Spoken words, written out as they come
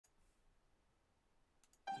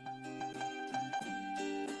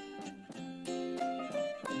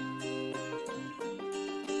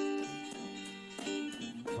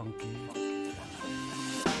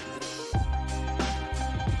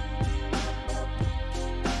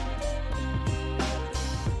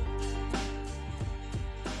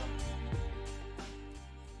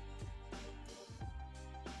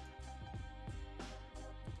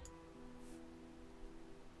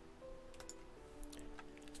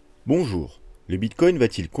Bonjour, le Bitcoin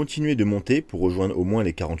va-t-il continuer de monter pour rejoindre au moins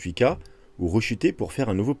les 48K ou rechuter pour faire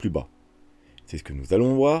un nouveau plus bas? C'est ce que nous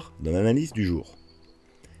allons voir dans l'analyse du jour.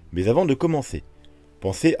 Mais avant de commencer,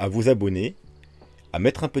 pensez à vous abonner, à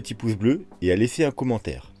mettre un petit pouce bleu et à laisser un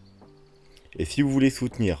commentaire. Et si vous voulez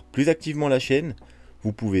soutenir plus activement la chaîne,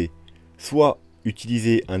 vous pouvez soit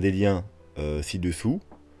utiliser un des liens ci-dessous,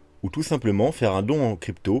 ou tout simplement faire un don en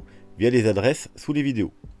crypto via les adresses sous les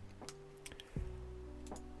vidéos.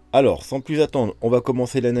 Alors, sans plus attendre, on va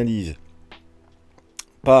commencer l'analyse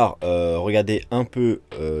par regarder un peu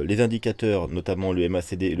les indicateurs, notamment le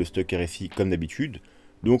MACD et le stock RSI comme d'habitude.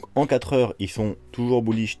 Donc en 4 heures, ils sont toujours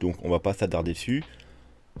bullish, donc on va pas s'attarder dessus.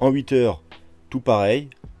 En 8 heures, tout pareil.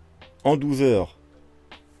 En 12 heures,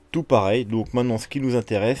 tout pareil. Donc maintenant, ce qui nous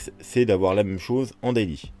intéresse, c'est d'avoir la même chose en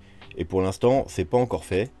daily. Et pour l'instant, c'est pas encore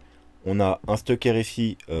fait. On a un stock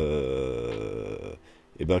RSI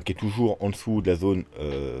qui est toujours en dessous de la zone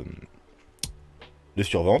de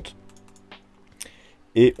survente.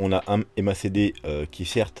 Et on a un MACD qui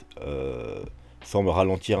certes semble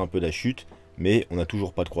ralentir un peu la chute, mais on n'a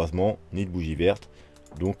toujours pas de croisement ni de bougie verte,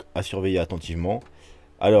 donc à surveiller attentivement.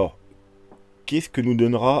 Alors, qu'est-ce que nous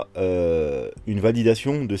donnera une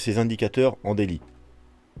validation de ces indicateurs en daily?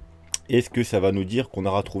 Est-ce que ça va nous dire qu'on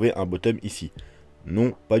aura trouvé un bottom ici?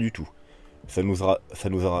 Non, pas du tout. Ça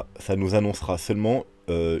nous annoncera seulement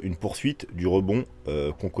une poursuite du rebond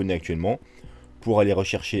qu'on connaît actuellement pour aller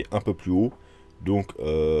rechercher un peu plus haut. Donc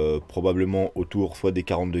probablement autour soit des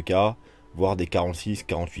 42K, voire des 46,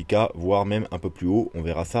 48K, voire même un peu plus haut, on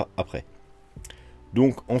verra ça après.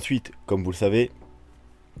 Donc ensuite, comme vous le savez,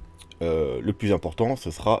 le plus important,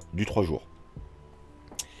 ce sera du 3 jours.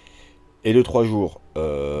 Et le 3 jours,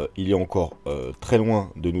 il est encore très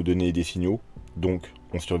loin de nous donner des signaux, donc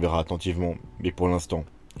on surveillera attentivement, mais pour l'instant,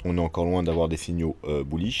 on est encore loin d'avoir des signaux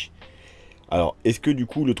bullish. Alors, est-ce que du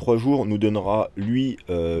coup, le 3 jours nous donnera, lui,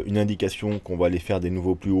 une indication qu'on va aller faire des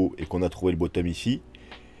nouveaux plus hauts et qu'on a trouvé le bottom ici?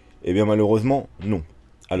 Eh bien, malheureusement, non.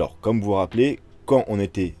 Alors, comme vous vous rappelez, quand on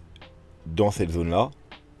était dans cette zone-là,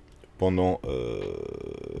 pendant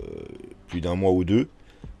plus d'un mois ou deux,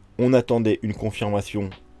 on attendait une confirmation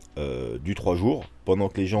du 3 jours. Pendant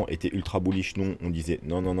que les gens étaient ultra bullish, non, on disait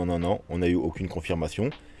non, non, non, non, non, on n'a eu aucune confirmation.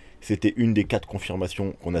 C'était une des 4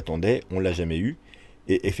 confirmations qu'on attendait, on ne l'a jamais eu.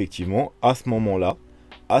 Et effectivement, à ce moment-là,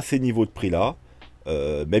 à ces niveaux de prix-là,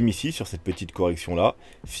 même ici, sur cette petite correction-là,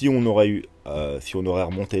 si on aurait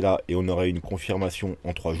remonté là et on aurait eu une confirmation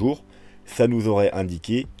en 3 jours, ça nous aurait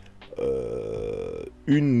indiqué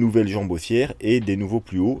une nouvelle jambe haussière et des nouveaux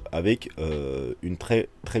plus hauts avec une très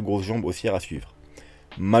très grosse jambe haussière à suivre.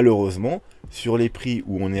 Malheureusement, sur les prix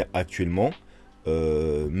où on est actuellement,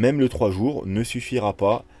 même le 3 jours ne suffira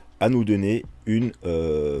pas à nous donner une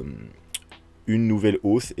nouvelle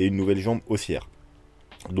hausse et une nouvelle jambe haussière.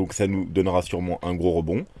 Donc ça nous donnera sûrement un gros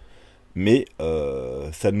rebond, mais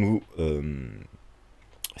ça ne nous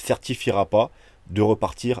certifiera pas de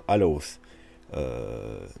repartir à la hausse.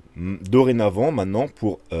 Dorénavant, maintenant,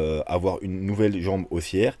 pour avoir une nouvelle jambe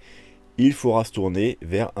haussière, il faudra se tourner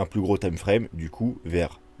vers un plus gros time frame, du coup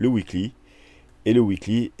vers le weekly. Et le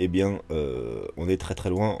weekly, eh bien, on est très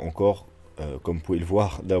très loin encore, comme vous pouvez le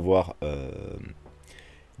voir, d'avoir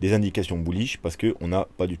des indications bullish parce qu'on n'a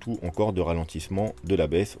pas du tout encore de ralentissement de la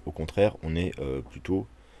baisse. Au contraire, on est plutôt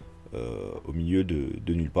au milieu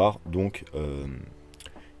de nulle part. Donc,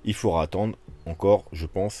 il faudra attendre encore, je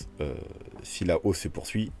pense, si la hausse se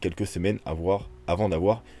poursuit, quelques semaines avant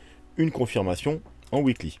d'avoir une confirmation en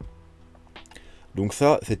weekly. Donc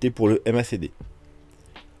ça, c'était pour le MACD.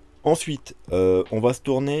 Ensuite, on va se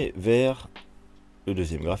tourner vers le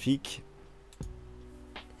deuxième graphique.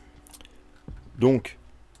 Donc,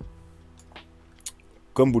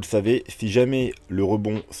 comme vous le savez, si jamais le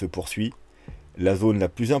rebond se poursuit, la zone la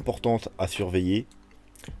plus importante à surveiller,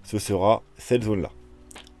 ce sera cette zone-là.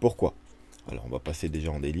 Pourquoi? Alors, on va passer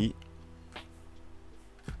déjà en daily.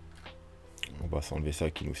 On va s'enlever ça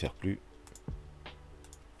qui ne nous sert plus.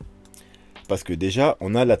 Parce que déjà,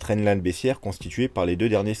 on a la trendline baissière constituée par les deux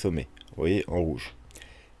derniers sommets. Vous voyez, en rouge.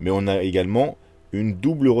 Mais on a également une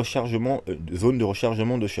double rechargement, zone de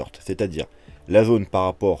rechargement de short. C'est-à-dire la zone par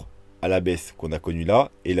rapport à la baisse qu'on a connue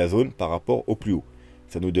là et la zone par rapport au plus haut.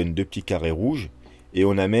 Ça nous donne deux petits carrés rouges. Et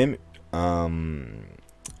on a même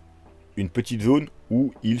une petite zone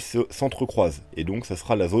où ils s'entrecroisent. Et donc, ça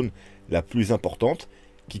sera la zone la plus importante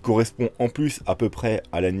qui correspond en plus à peu près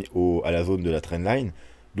à la zone de la trendline.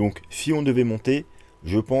 Donc si on devait monter,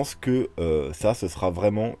 je pense que ce sera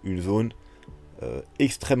vraiment une zone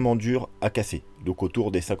extrêmement dure à casser. Donc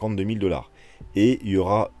autour des 52 000 $. Et il y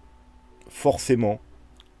aura forcément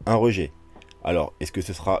un rejet. Alors, est-ce que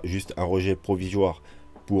ce sera juste un rejet provisoire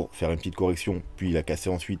pour faire une petite correction, puis la casser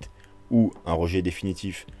ensuite, ou un rejet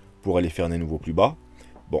définitif pour aller faire des nouveaux plus bas.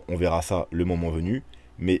 Bon, on verra ça le moment venu.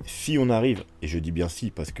 Mais si on arrive, et je dis bien si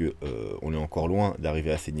parce que on est encore loin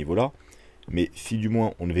d'arriver à ces niveaux-là, mais si du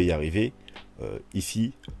moins on devait y arriver,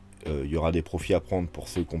 ici, il y aura des profits à prendre pour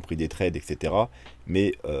ceux qui ont pris des trades, etc.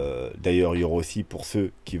 Mais d'ailleurs, il y aura aussi pour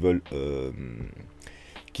ceux qui veulent,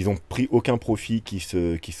 qui n'ont pris aucun profit, qui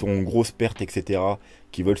sont en grosse perte, etc.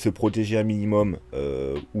 Qui veulent se protéger un minimum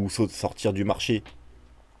ou sortir du marché,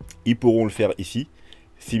 ils pourront le faire ici,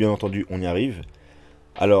 si bien entendu on y arrive.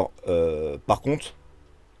 Alors, par contre,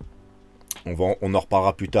 on en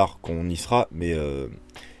reparlera plus tard quand on y sera, mais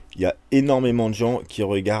il y a énormément de gens qui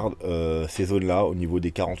regardent ces zones-là au niveau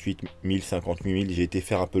des 48 000, 58 000. J'ai été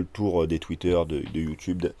faire un peu le tour des Twitter, de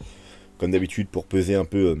YouTube, comme d'habitude, pour peser un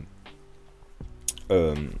peu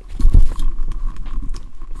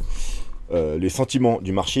les sentiments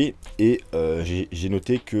du marché. Et j'ai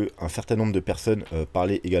noté qu'un certain nombre de personnes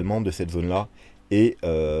parlaient également de cette zone-là et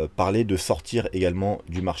parlaient de sortir également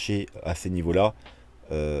du marché à ces niveaux-là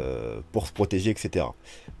pour se protéger, etc.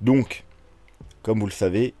 Donc, comme vous le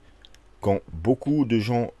savez, quand beaucoup de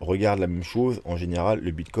gens regardent la même chose, en général,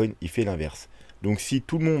 le Bitcoin, il fait l'inverse. Donc, si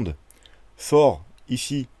tout le monde sort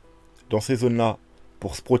ici, dans ces zones-là,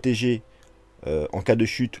 pour se protéger en cas de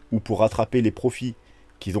chute ou pour rattraper les profits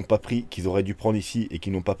qu'ils n'ont pas pris, qu'ils auraient dû prendre ici et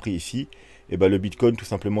qu'ils n'ont pas pris ici, et ben le Bitcoin, tout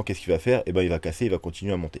simplement, qu'est-ce qu'il va faire? Et ben il va casser, il va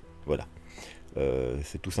continuer à monter. Voilà.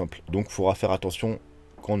 C'est tout simple. Donc, il faudra faire attention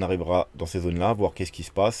quand on arrivera dans ces zones-là, voir qu'est-ce qui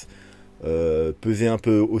se passe. Peser un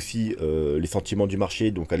peu aussi les sentiments du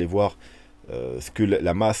marché, donc aller voir ce que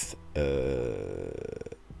la masse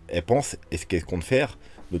elle pense et ce qu'elle compte faire,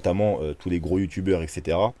 notamment tous les gros youtubeurs,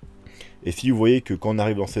 etc. Et si vous voyez que quand on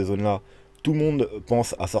arrive dans ces zones-là, tout le monde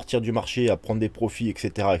pense à sortir du marché, à prendre des profits,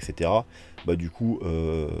 etc., etc., bah du coup,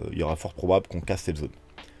 il y aura fort probable qu'on casse cette zone.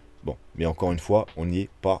 Bon, mais encore une fois, on n'y est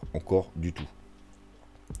pas encore du tout.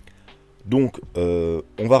 Donc,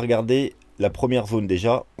 on va regarder la première zone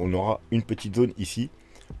déjà. On aura une petite zone ici,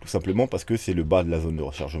 tout simplement parce que c'est le bas de la zone de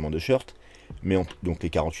rechargement de short. Mais donc les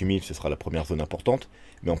 48 000, ce sera la première zone importante.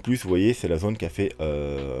 Mais en plus, vous voyez, c'est la zone qui a fait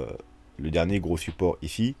le dernier gros support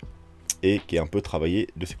ici et qui est un peu travaillé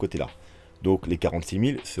de ce côté-là. Donc les 46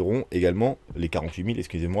 000 seront également, les 48 000,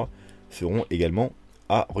 excusez-moi, seront également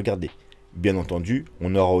à regarder. Bien entendu,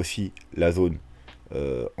 on aura aussi la zone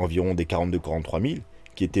environ des 42-43 000,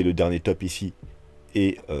 qui était le dernier top ici,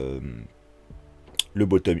 et le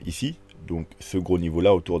bottom ici, donc ce gros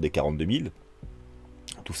niveau-là autour des 42 000.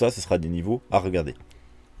 Tout ça, ce sera des niveaux à regarder.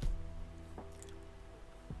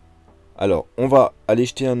 Alors, on va aller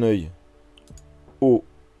jeter un œil aux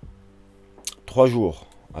 3 jours.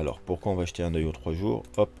 Alors, pourquoi on va jeter un œil aux 3 jours?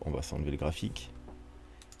 Hop, on va s'enlever le graphique.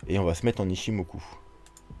 Et on va se mettre en Ishimoku.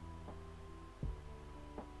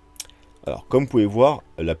 Alors, comme vous pouvez voir,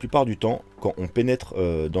 la plupart du temps, quand on pénètre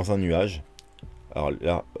dans un nuage, alors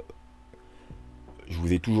là, je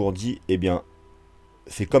vous ai toujours dit, eh bien,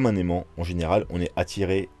 c'est comme un aimant. En général, on est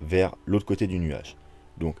attiré vers l'autre côté du nuage.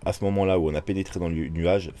 Donc, à ce moment-là où on a pénétré dans le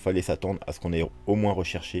nuage, fallait s'attendre à ce qu'on ait au moins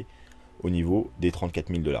recherché au niveau des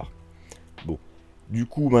 34 000 $. Bon, du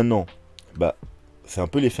coup, maintenant, bah, c'est un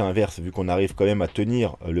peu l'effet inverse, vu qu'on arrive quand même à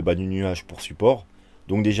tenir le bas du nuage pour support.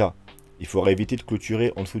 Donc déjà, il faudra éviter de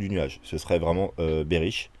clôturer en dessous du nuage. Ce serait vraiment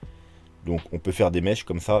bearish. Donc on peut faire des mèches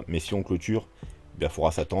comme ça, mais si on clôture, il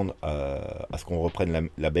faudra s'attendre à ce qu'on reprenne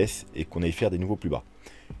la baisse et qu'on aille faire des nouveaux plus bas.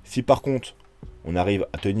 Si par contre, on arrive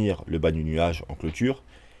à tenir le bas du nuage en clôture,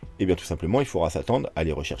 et bien tout simplement, il faudra s'attendre à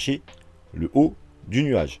aller rechercher le haut du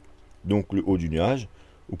nuage. Donc le haut du nuage,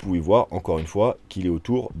 vous pouvez voir encore une fois qu'il est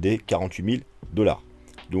autour des 48 000 $.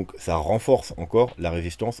 Donc ça renforce encore la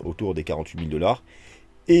résistance autour des 48 000 $.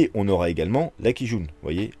 Et on aura également la Kijun, vous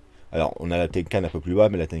voyez. Alors on a la Tenkan un peu plus bas,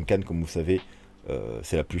 mais la Tenkan, comme vous savez,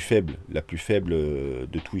 c'est la plus faible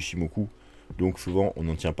de tout Ishimoku. Donc souvent on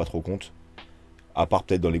n'en tient pas trop compte. À part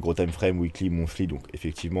peut-être dans les gros time frame, weekly, monthly, donc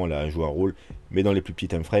effectivement là elle joue un rôle. Mais dans les plus petits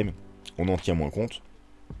time frame, on en tient moins compte.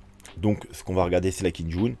 Donc ce qu'on va regarder, c'est la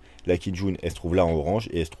Kijun. La Kijun, elle se trouve là en orange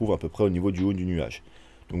et elle se trouve à peu près au niveau du haut du nuage.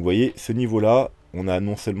 Donc vous voyez, ce niveau-là, on a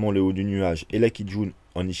non seulement le haut du nuage et la Kijun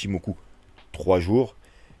en Ishimoku 3 jours,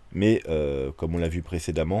 mais comme on l'a vu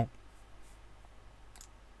précédemment,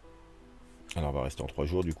 alors on va rester en 3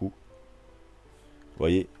 jours du coup, vous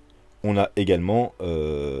voyez, on a également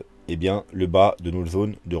eh bien, le bas de nos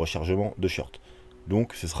zones de rechargement de short.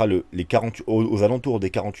 Donc ce sera aux alentours des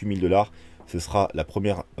 48 000 $, ce sera la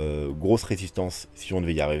première grosse résistance si on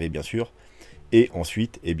devait y arriver bien sûr. Et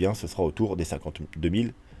ensuite, eh bien, ce sera autour des 52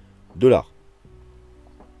 000 $.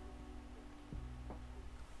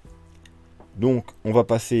 Donc on va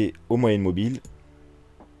passer aux moyennes mobiles.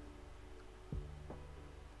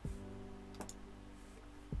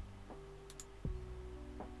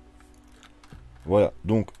 Voilà,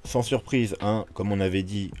 donc sans surprise, hein, comme on avait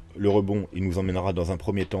dit, le rebond, il nous emmènera dans un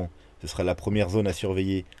premier temps. Ce sera la première zone à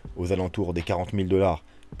surveiller aux alentours des 40 000 $.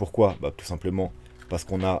 Pourquoi? Bah, tout simplement parce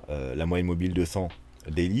qu'on a la moyenne mobile 200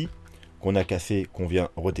 daily, qu'on a cassé, qu'on vient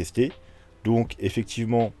retester. Donc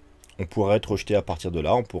effectivement, on pourrait être rejeté à partir de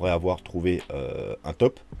là, on pourrait avoir trouvé un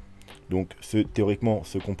top. Donc théoriquement,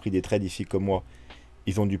 ceux qui ont pris des trades ici comme moi,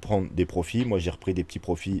 ils ont dû prendre des profits. Moi j'ai repris des petits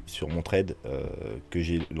profits sur mon trade que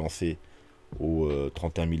j'ai lancé aux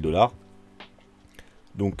 31 000 $.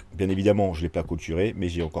 Donc bien évidemment je ne l'ai pas clôturé, mais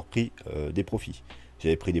j'ai encore pris des profits.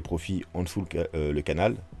 J'avais pris des profits en dessous le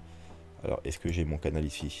canal. Alors est-ce que j'ai mon canal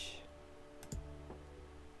ici?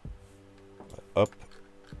 Hop.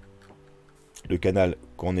 Le canal,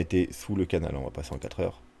 quand on était sous le canal, on va passer en 4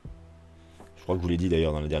 heures. Je crois que je vous l'ai dit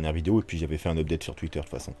d'ailleurs dans la dernière vidéo, et puis j'avais fait un update sur Twitter de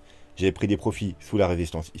toute façon. J'avais pris des profits sous la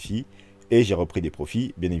résistance ici, et j'ai repris des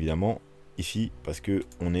profits, bien évidemment, ici, parce que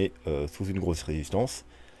on est sous une grosse résistance.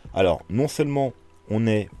 Alors, non seulement on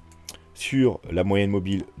est sur la moyenne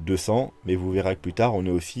mobile 200, mais vous verrez que plus tard, on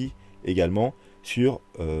est aussi également sur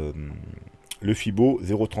le Fibo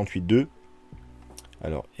 0.382.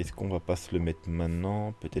 Alors, est-ce qu'on va pas se le mettre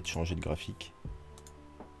maintenant? Peut-être changer de graphique.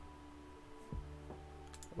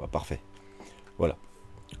 Bah, parfait. Voilà.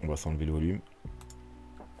 On va s'enlever le volume.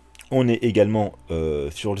 On est également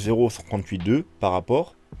sur le 0.382 par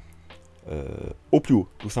rapport au plus haut,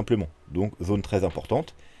 tout simplement. Donc, zone très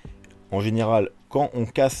importante. En général, quand on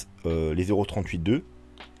casse les 0.382,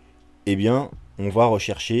 eh bien, on va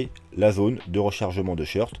rechercher la zone de rechargement de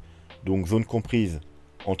short. Donc, zone comprise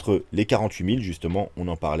entre les 48 000, justement, on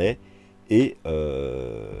en parlait, et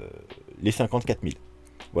les 54 000.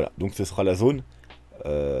 Voilà, donc ce sera la zone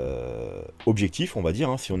objectif, on va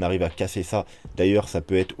dire, hein, si on arrive à casser ça. D'ailleurs, ça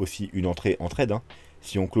peut être aussi une entrée en trade. Hein.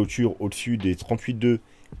 Si on clôture au-dessus des 38,2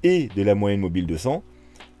 et de la moyenne mobile 200,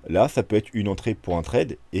 là, ça peut être une entrée pour un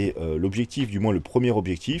trade. Et l'objectif, du moins le premier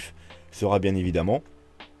objectif, sera bien évidemment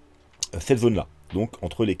cette zone-là. Donc,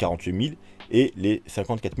 entre les 48 000 et les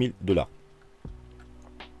 54 000 $.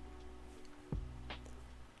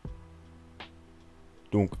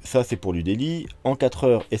 Donc ça c'est pour du daily. En 4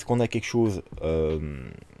 heures, est-ce qu'on a quelque chose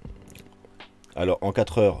Alors en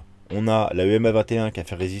 4 heures, on a la EMA 21 qui a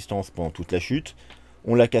fait résistance pendant toute la chute.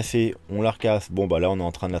 On l'a cassée, on la recasse. Bon bah là on est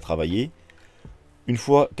en train de la travailler. Une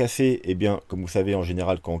fois cassée, eh bien comme vous savez en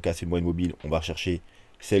général quand on casse une moyenne mobile, on va rechercher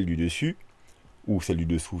celle du dessus. Ou celle du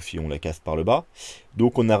dessous si on la casse par le bas.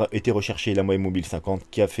 Donc on a été rechercher la moyenne mobile 50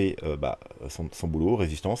 qui a fait son boulot,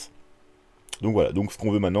 résistance. Donc voilà, donc ce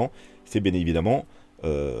qu'on veut maintenant, c'est bien évidemment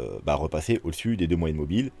repasser au-dessus des deux moyennes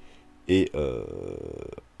mobiles et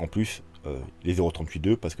en plus les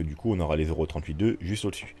 0.382 parce que du coup on aura les 0.382 juste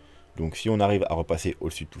au-dessus. Donc si on arrive à repasser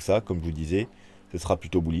au-dessus de tout ça, comme je vous disais, ce sera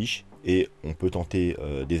plutôt bullish et on peut tenter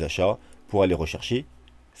des achats pour aller rechercher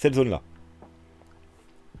cette zone-là.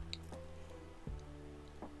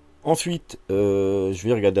 Ensuite, je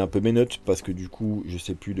vais regarder un peu mes notes parce que du coup je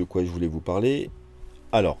sais plus de quoi je voulais vous parler.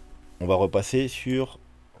 Alors, on va repasser sur...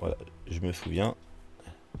 Voilà, je me souviens.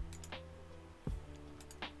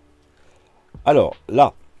 Alors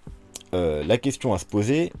là, la question à se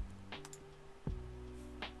poser,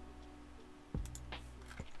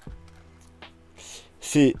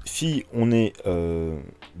 c'est si on est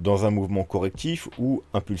dans un mouvement correctif ou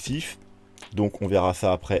impulsif. Donc on verra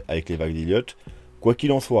ça après avec les vagues d'Elliott. Quoi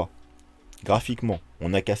qu'il en soit, graphiquement,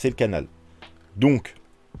 on a cassé le canal. Donc,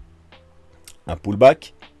 un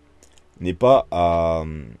pullback n'est pas à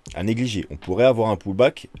négliger. On pourrait avoir un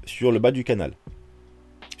pullback sur le bas du canal,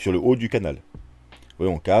 sur le haut du canal. Oui,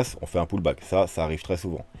 on casse, on fait un pullback. Ça arrive très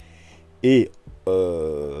souvent. Et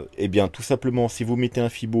eh bien, tout simplement, si vous mettez un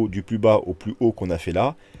Fibo du plus bas au plus haut qu'on a fait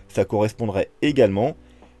là, ça correspondrait également,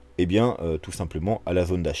 eh bien, tout simplement à la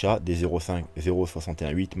zone d'achat des 0,5,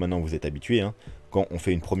 0,618. Maintenant, vous êtes habitué. Hein, quand on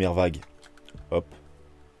fait une première vague, hop,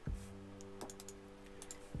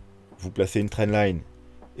 vous placez une trendline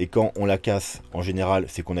et quand on la casse, en général,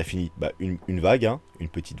 c'est qu'on a fini une vague, hein, une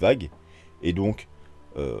petite vague. Et donc,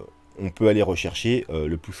 on peut aller rechercher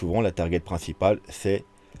le plus souvent la target principale, c'est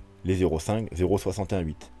les 0,5,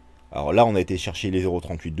 0,618. Alors là, on a été chercher les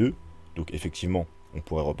 0,382. Donc effectivement, on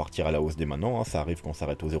pourrait repartir à la hausse dès maintenant. Hein, ça arrive qu'on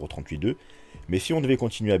s'arrête au 0,382. Mais si on devait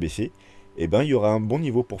continuer à baisser, eh ben, il y aura un bon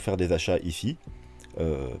niveau pour faire des achats ici.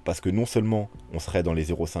 Parce que non seulement on serait dans les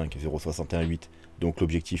 0,5, 0,618, donc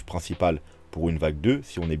l'objectif principal pour une vague 2,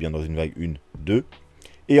 si on est bien dans une vague 1, 2,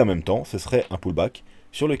 et en même temps, ce serait un pullback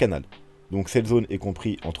sur le canal. Donc cette zone est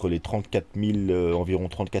comprise entre les 34 000, environ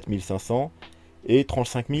 34 500 et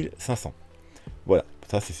 35 500. Voilà,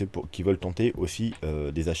 ça c'est ceux qui veulent tenter aussi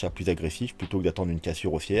des achats plus agressifs plutôt que d'attendre une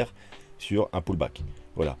cassure haussière sur un pullback.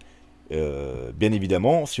 Voilà. Bien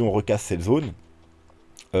évidemment, si on recasse cette zone,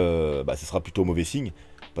 ce sera plutôt mauvais signe,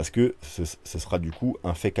 parce que ce sera du coup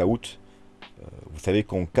un fake out. Vous savez,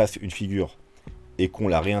 quand on casse une figure et qu'on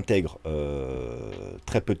la réintègre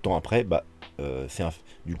très peu de temps après,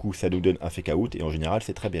 du coup ça nous donne un fake out, et en général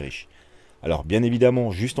c'est très bearish. Alors bien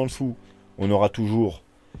évidemment, juste en dessous, on aura toujours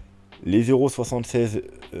les 0,76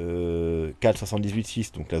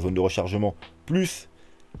 4,78,6, donc la zone de rechargement, plus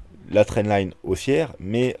la trendline haussière,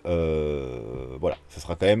 mais voilà, ce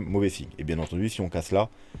sera quand même mauvais signe. Et bien entendu, si on casse là,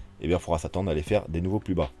 eh bien, il faudra s'attendre à aller faire des nouveaux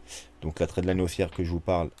plus bas. Donc la trendline haussière que je vous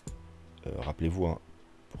parle, rappelez-vous, hein,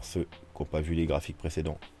 pour ceux qui n'ont pas vu les graphiques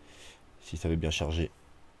précédents, si ça avait bien chargé,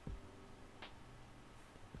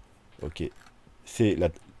 ok, c'est la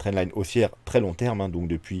trendline haussière très long terme, hein, donc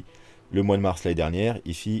depuis le mois de mars l'année dernière,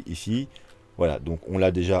 ici, voilà, donc on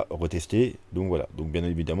l'a déjà retesté, donc voilà, donc bien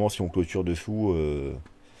évidemment, si on clôture dessous,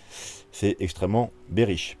 c'est extrêmement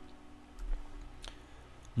bearish.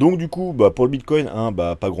 Donc du coup, pour le Bitcoin, hein,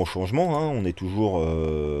 pas grand changement, hein, on est toujours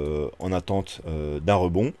en attente d'un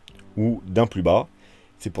rebond ou d'un plus bas.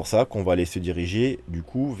 C'est pour ça qu'on va aller se diriger du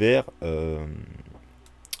coup vers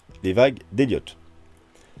les vagues d'Elliott.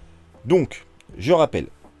 Donc, je rappelle,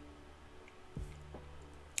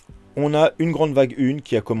 on a une grande vague 1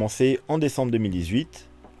 qui a commencé en décembre 2018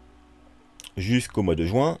 jusqu'au mois de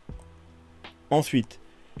juin. Ensuite,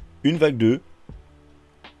 une vague 2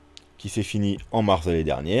 qui s'est finie en mars de l'année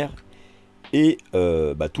dernière. Et tout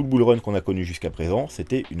le bull run qu'on a connu jusqu'à présent,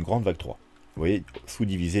 c'était une grande vague 3. Vous voyez,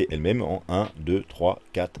 sous-divisée elle-même en 1, 2, 3,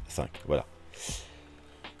 4, 5. Voilà.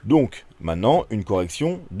 Donc, maintenant, une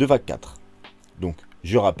correction de vague 4. Donc,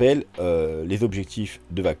 je rappelle, les objectifs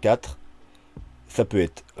de vague 4, ça peut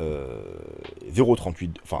être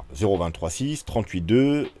 0,38, enfin 0,236,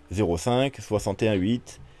 38,2, 0,5,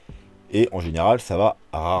 61,8. Et en général, ça va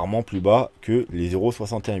rarement plus bas que les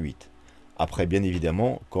 0,61,8. Après, bien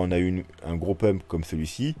évidemment, quand on a eu un gros pump comme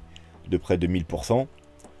celui-ci, de près de 1000%,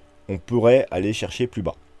 on pourrait aller chercher plus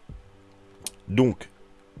bas. Donc,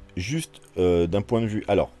 juste d'un point de vue...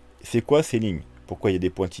 Alors, c'est quoi ces lignes? Pourquoi il y a des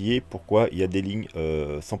pointillés? Pourquoi il y a des lignes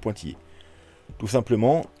sans pointillés? Tout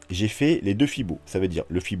simplement, j'ai fait les deux fibos. Ça veut dire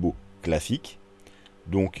le fibo classique.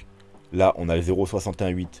 Donc, là, on a le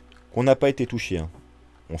 0,61,8 qu'on n'a pas été touché, hein.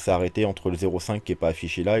 On s'est arrêté entre le 0,5 qui n'est pas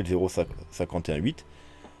affiché là et le 0,51,8.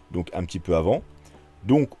 Donc un petit peu avant.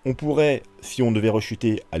 Donc on pourrait, si on devait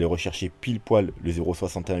rechuter, aller rechercher pile poil le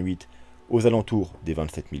 0,61,8 aux alentours des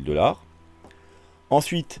 27 000 $.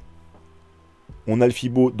 Ensuite, on a le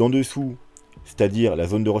fibo d'en dessous, c'est-à-dire la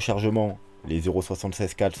zone de rechargement, les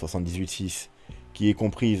 0,76,4, 78,6, qui est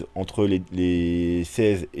comprise entre les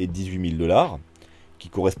 16 et 18 000 $, qui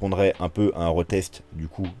correspondrait un peu à un retest du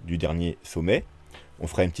coup du dernier sommet. On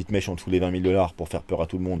ferait une petite mèche en dessous des 20 000 $ pour faire peur à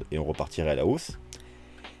tout le monde et on repartirait à la hausse.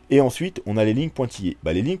 Et ensuite, on a les lignes pointillées.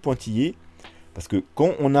 Les lignes pointillées, parce que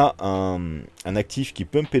quand on a un actif qui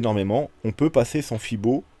pump énormément, on peut passer son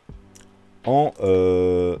fibo en...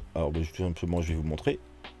 alors, tout simplement, je vais vous montrer.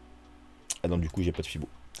 Ah non, du coup, j'ai pas de fibo.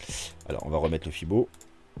 Alors, on va remettre le fibo.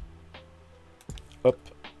 Hop.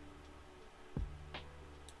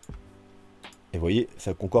 Et vous voyez,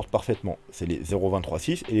 ça concorde parfaitement. C'est les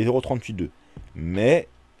 0,236 et les 0,382. Mais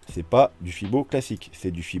c'est pas du fibo classique,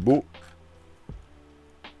 c'est du fibo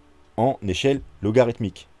en échelle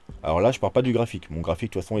logarithmique. Alors là, je parle pas du graphique. Mon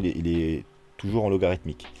graphique, de toute façon, il est toujours en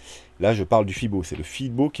logarithmique. Là, je parle du fibo. C'est le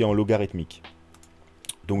fibo qui est en logarithmique.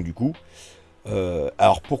 Donc du coup,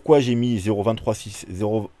 alors pourquoi j'ai mis 0,236,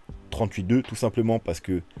 0,382? Tout simplement parce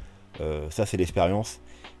que ça, c'est l'expérience.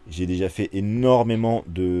 J'ai déjà fait énormément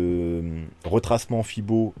de retracements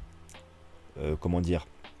fibo, comment dire,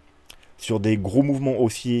 sur des gros mouvements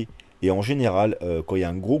haussiers. Et en général, quand il y a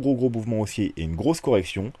un gros mouvement haussier et une grosse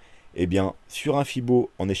correction, eh bien, sur un fibo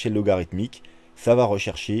en échelle logarithmique, ça va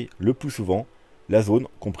rechercher le plus souvent la zone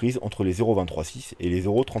comprise entre les 0,236 et les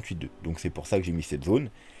 0,382. Donc c'est pour ça que j'ai mis cette zone.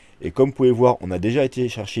 Et comme vous pouvez voir, on a déjà été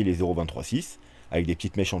chercher les 0,236 avec des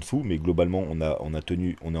petites mèches en dessous, mais globalement, on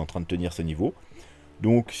est en train de tenir ce niveau.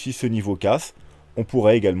 Donc si ce niveau casse, on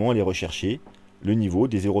pourrait également aller rechercher le niveau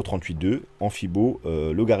des 0,382 en fibo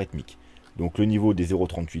logarithmique. Donc le niveau des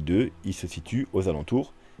 0,382, il se situe aux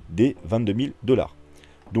alentours des 22 000 $.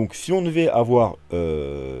 Donc si on devait avoir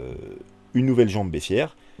une nouvelle jambe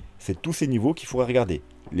baissière, c'est tous ces niveaux qu'il faudrait regarder.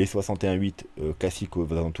 Les 61,8 classiques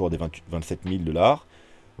aux alentours des 27 000 $,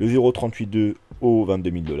 le 0,382 aux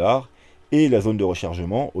 22 000 $, et la zone de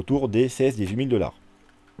rechargement autour des 16-18 000 $.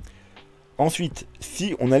 Ensuite,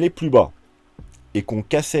 si on allait plus bas et qu'on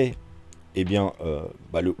cassait eh bien,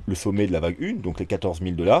 le sommet de la vague 1, donc les 14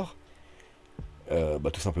 000 $,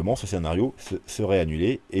 tout simplement ce scénario serait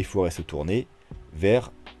annulé et il faudrait se tourner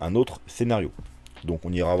vers un autre scénario. Donc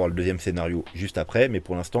on ira voir le deuxième scénario juste après, mais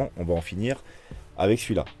pour l'instant on va en finir avec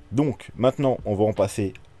celui-là. Donc maintenant on va en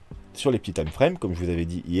passer sur les petits time frames, comme je vous avais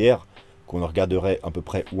dit hier, qu'on regarderait à peu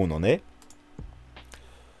près où on en est.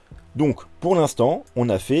 Donc pour l'instant on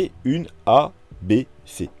a fait une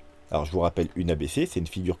ABC. Alors je vous rappelle, une ABC, c'est une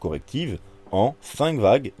figure corrective en 5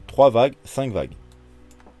 vagues, 3 vagues, 5 vagues.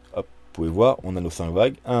 Hop, vous pouvez voir, on a nos 5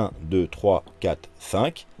 vagues, 1, 2, 3, 4,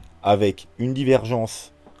 5, avec une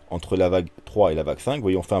divergence entre la vague 3 et la vague 5. Vous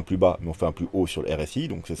voyez, on fait un plus bas, mais on fait un plus haut sur le RSI,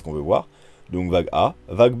 donc c'est ce qu'on veut voir. Donc vague A,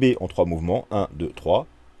 vague B en 3 mouvements, 1, 2, 3,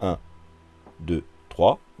 1, 2,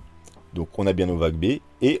 3. Donc on a bien nos vagues B,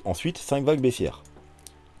 et ensuite 5 vagues baissières.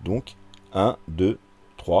 Donc 1, 2,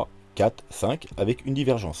 3, 4, 5, avec une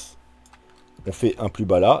divergence. On fait un plus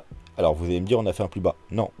bas là. Alors vous allez me dire, on a fait un plus bas.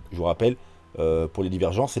 Non, je vous rappelle, pour les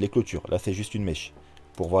divergences, c'est les clôtures. Là, c'est juste une mèche.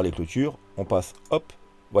 Pour voir les clôtures, on passe, hop,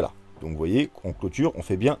 voilà. Donc vous voyez, en clôture, on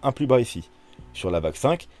fait bien un plus bas ici, sur la vague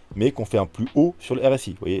 5, mais qu'on fait un plus haut sur le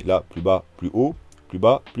RSI. Vous voyez, là, plus bas, plus haut, plus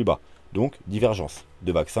bas, plus bas. Donc, divergence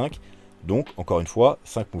de vague 5. Donc, encore une fois,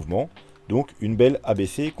 5 mouvements. Donc, une belle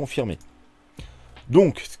ABC confirmée.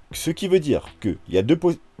 Donc, ce qui veut dire qu'il y a deux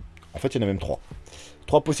possibilités. En fait, il y en a même 3.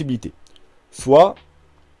 3 possibilités. Soit,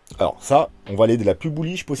 alors ça, on va aller de la plus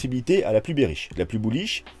bullish possibilité à la plus bearish. La plus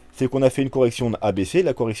bullish, c'est qu'on a fait une correction ABC,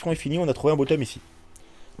 la correction est finie, on a trouvé un bottom ici.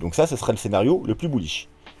 Donc ça, ce serait le scénario le plus bullish.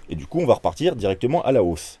 Et du coup, on va repartir directement à la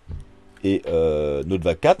hausse. Et notre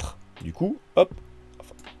vague 4, du coup, hop,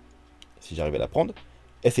 enfin, si j'arrive à la prendre,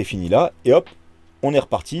 elle s'est finie là, et hop, on est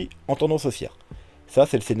reparti en tendance haussière. Ça,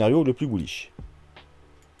 c'est le scénario le plus bullish.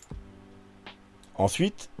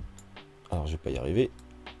 Ensuite, alors je vais pas y arriver,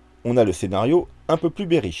 on a le scénario un peu plus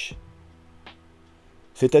bearish.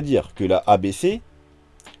 C'est-à-dire que la ABC,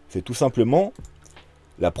 c'est tout simplement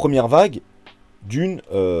la première vague d'une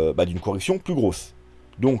correction plus grosse.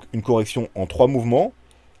 Donc une correction en 3 mouvements,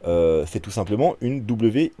 c'est tout simplement une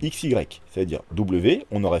WXY. C'est-à-dire W,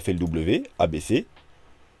 on aurait fait le W, ABC,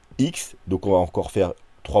 X, donc on va encore faire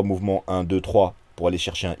 3 mouvements, 1, 2, 3, pour aller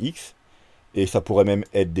chercher un X. Et ça pourrait même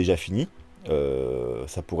être déjà fini.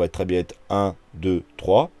 Ça pourrait très bien être 1, 2,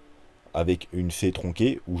 3, avec une C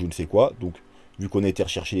tronquée, ou je ne sais quoi. Donc vu qu'on a été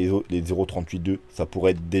rechercher les 0,38,2, ça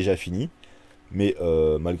pourrait être déjà fini. Mais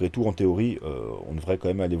malgré tout, en théorie, on devrait quand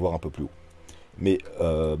même aller voir un peu plus haut. Mais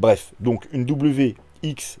bref, donc une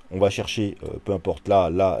WX, on va chercher, peu importe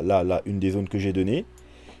là, une des zones que j'ai données.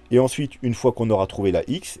 Et ensuite, une fois qu'on aura trouvé la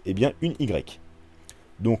X, eh bien une Y.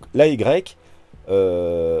 Donc la Y,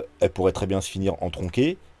 elle pourrait très bien se finir en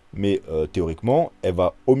tronquée, mais théoriquement, elle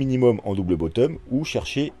va au minimum en double bottom ou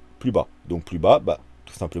chercher plus bas. Donc plus bas, bah,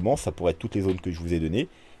 tout simplement, ça pourrait être toutes les zones que je vous ai données,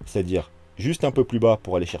 c'est-à-dire juste un peu plus bas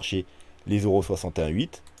pour aller chercher les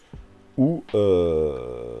 0,618 ou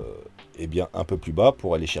eh bien, un peu plus bas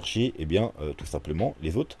pour aller chercher eh bien, tout simplement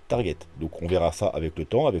les autres targets. Donc on verra ça avec le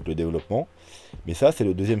temps, avec le développement. Mais ça, c'est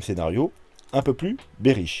le deuxième scénario, un peu plus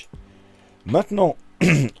bearish. Maintenant,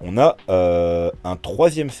 on a un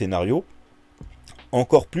troisième scénario,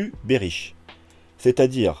 encore plus bearish.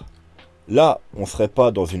 C'est-à-dire, là, on ne serait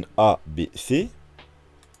pas dans une ABC.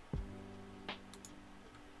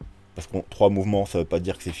 Parce que 3 mouvements, ça ne veut pas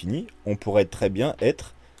dire que c'est fini. On pourrait très bien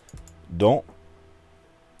être dans...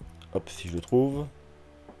 Hop, si je le trouve.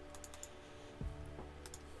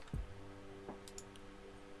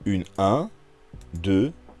 Une 1,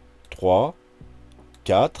 2, 3,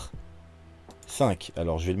 4, 5.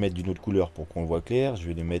 Alors, je vais le mettre d'une autre couleur pour qu'on le voit clair. Je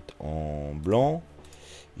vais le mettre en blanc.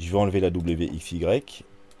 Je vais enlever la WXY.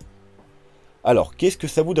 Alors, qu'est-ce que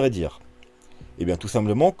ça voudrait dire? Eh bien, tout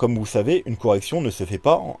simplement, comme vous savez, une correction ne se fait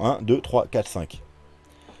pas en 1, 2, 3, 4, 5.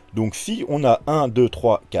 Donc, si on a 1, 2,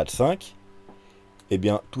 3, 4, 5, eh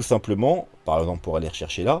bien, tout simplement, par exemple, pour aller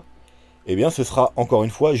rechercher là, eh bien, ce sera encore une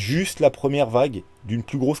fois juste la première vague d'une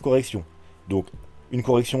plus grosse correction. Donc, une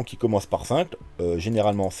correction qui commence par 5,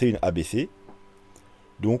 généralement, c'est une ABC.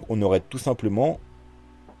 Donc, on aurait tout simplement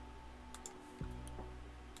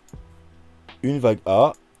une vague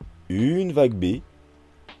A, une vague B.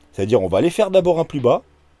 C'est-à-dire, on va aller faire d'abord un plus bas,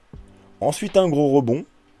 ensuite un gros rebond,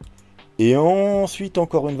 et ensuite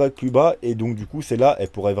encore une vague plus bas. Et donc, du coup, celle-là, elle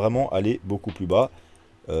pourrait vraiment aller beaucoup plus bas.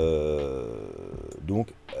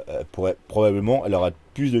 Donc, probablement, elle aura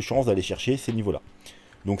plus de chances d'aller chercher ces niveaux-là.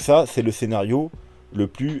 Donc ça, c'est le scénario le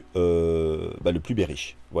plus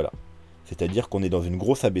bearish. Voilà. C'est-à-dire qu'on est dans une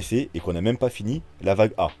grosse ABC et qu'on n'a même pas fini la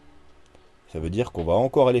vague A. Ça veut dire qu'on va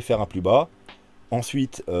encore aller faire un plus bas.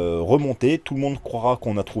 Ensuite, remonter. Tout le monde croira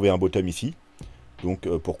qu'on a trouvé un bottom ici. Donc,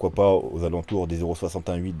 pourquoi pas aux alentours des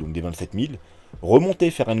 0,618, donc des 27 000.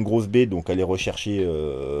 Remonter, faire une grosse B, donc aller rechercher...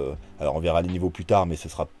 alors, on verra les niveaux plus tard, mais ce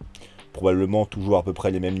sera probablement toujours à peu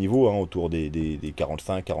près les mêmes niveaux, hein, autour des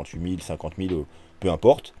 45, 48 000, 50 000, peu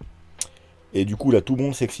importe. Et du coup, là, tout le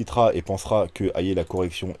monde s'excitera et pensera que, aïe, la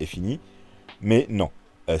correction est finie. Mais non,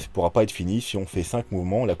 elle ne pourra pas être finie. Si on fait 5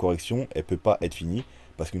 mouvements, la correction, elle ne peut pas être finie,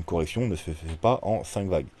 parce qu'une correction ne se fait pas en 5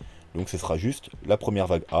 vagues. Donc ce sera juste la première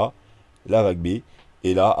vague A, la vague B,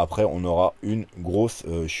 et là, après, on aura une grosse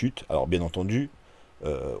chute. Alors, bien entendu,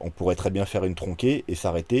 on pourrait très bien faire une tronquée et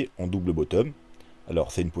s'arrêter en double bottom.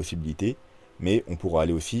 Alors, c'est une possibilité, mais on pourra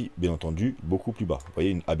aller aussi, bien entendu, beaucoup plus bas. Vous voyez,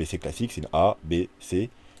 une ABC classique, c'est une A, B, C,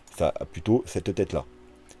 ça a plutôt cette tête-là.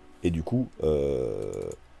 Et du coup,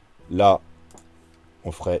 là,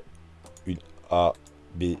 on ferait une A,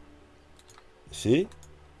 B, C.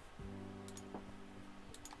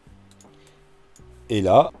 Et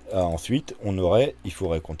là, ensuite, il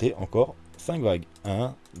faudrait compter encore 5 vagues.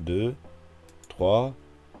 1, 2, 3,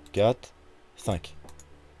 4, 5.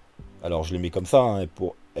 Alors, je les mets comme ça, hein,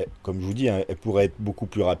 comme je vous dis, hein, elle pourrait être beaucoup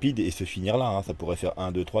plus rapide et se finir là. Hein, ça pourrait faire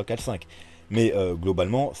 1, 2, 3, 4, 5. Mais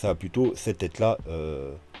globalement, ça a plutôt cette tête-là,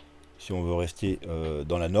 si on veut rester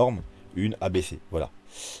dans la norme, une ABC. Voilà.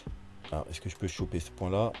 Alors, est-ce que je peux choper ce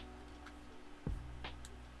point-là?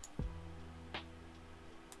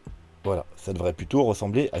 Voilà, ça devrait plutôt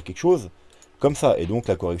ressembler à quelque chose comme ça. Et donc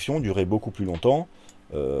la correction durait beaucoup plus longtemps.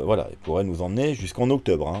 Voilà, elle pourrait nous emmener jusqu'en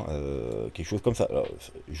octobre. Hein, quelque chose comme ça. Alors,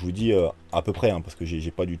 je vous dis à peu près, hein, parce que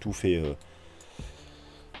j'ai pas du tout fait...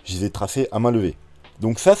 je les ai tracés à main levée.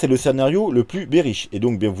 Donc ça, c'est le scénario le plus bearish. Et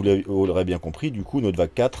donc, bien, vous l'aurez bien compris, du coup, notre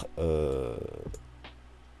vague 4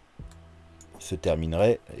 se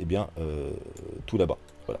terminerait eh bien, tout là-bas.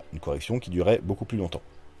 Voilà, une correction qui durait beaucoup plus longtemps.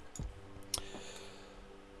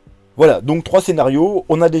 Voilà, donc 3 scénarios.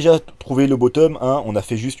 On a déjà trouvé le bottom, hein, on a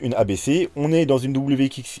fait juste une ABC. On est dans une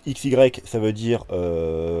WXY, ça veut dire,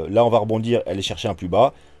 là on va rebondir, aller chercher un plus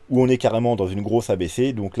bas. Ou on est carrément dans une grosse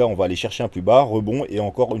ABC, donc là on va aller chercher un plus bas, rebond, et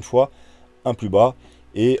encore une fois, un plus bas.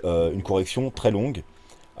 Et une correction très longue.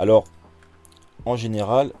 Alors, en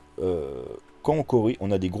général, quand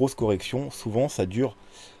on a des grosses corrections, souvent ça dure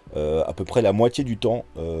à peu près la moitié du temps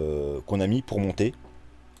qu'on a mis pour monter.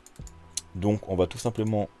 Donc on va tout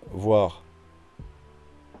simplement voir,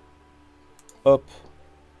 hop,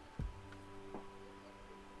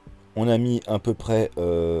 on a mis à peu près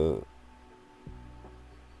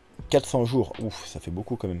 400 jours, ouf, ça fait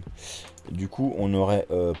beaucoup quand même. Du coup on aurait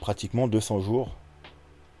pratiquement 200 jours.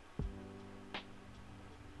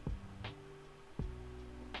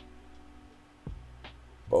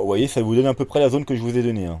 Bon, vous voyez, ça vous donne à peu près la zone que je vous ai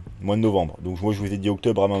donnée, hein, mois de novembre. Donc moi je vous ai dit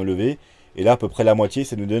octobre à main levée. Et là, à peu près la moitié,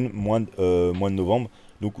 ça nous donne mois de novembre.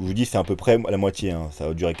 Donc, je vous dis, c'est à peu près la moitié. Hein. Ça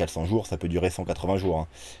va durer 400 jours, ça peut durer 180 jours. Hein.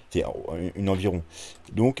 C'est une environ.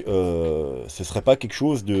 Donc, ce ne serait pas quelque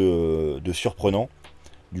chose de surprenant.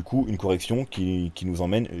 Du coup, une correction qui nous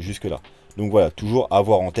emmène jusque-là. Donc, voilà, toujours à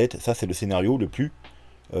avoir en tête. Ça, c'est le scénario le plus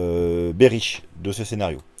bearish de ce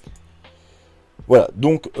scénario. Voilà,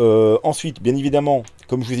 donc, ensuite, bien évidemment,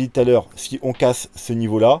 comme je vous ai dit tout à l'heure, si on casse ce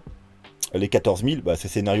niveau-là, les 14 000, bah, ce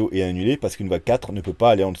scénario est annulé parce qu'une vague 4 ne peut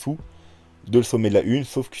pas aller en dessous de le sommet de la 1,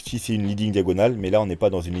 sauf que si c'est une leading diagonale, mais là on n'est pas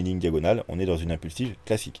dans une leading diagonale, on est dans une impulsive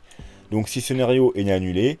classique. Donc si ce scénario est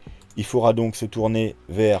annulé, il faudra donc se tourner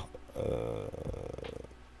vers...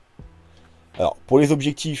 Alors pour les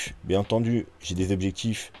objectifs, bien entendu, j'ai des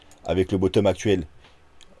objectifs avec le bottom actuel.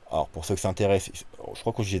 Alors pour ceux que ça intéresse, je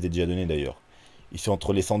crois que je les ai déjà donnés d'ailleurs. Ils sont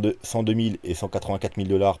entre les 102 000 et 184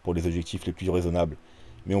 000 $ pour les objectifs les plus raisonnables.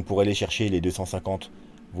 Mais on pourrait aller chercher les 250,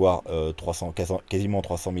 voire 300, quasiment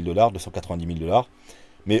 300 000 $, 290 000 $.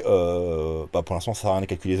 Mais bah pour l'instant, ça ne sert à rien de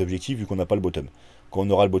calculer les objectifs vu qu'on n'a pas le bottom. Quand on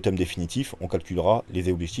aura le bottom définitif, on calculera les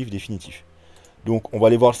objectifs définitifs. Donc on va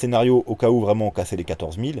aller voir le scénario au cas où vraiment on cassait les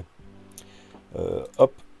 14 000.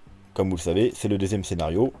 Hop, comme vous le savez, c'est le deuxième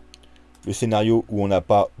scénario. Le scénario où on n'a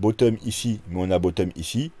pas bottom ici, mais on a bottom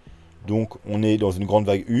ici. Donc on est dans une grande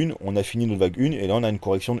vague 1, on a fini notre vague 1, et là on a une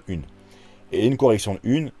correction de 1. Et une correction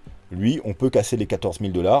de 1, lui, on peut casser les 14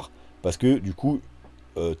 000 $, parce que du coup,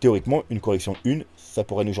 théoriquement, une correction de 1, ça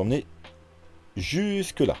pourrait nous emmener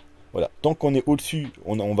jusque là. Voilà, tant qu'on est au-dessus,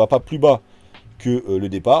 on ne va pas plus bas que le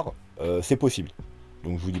départ, c'est possible.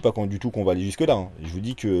 Donc je vous dis pas du tout qu'on va aller jusque là, hein. Je vous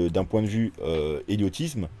dis que d'un point de vue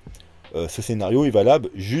idiotisme, ce scénario est valable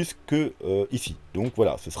jusque ici. Donc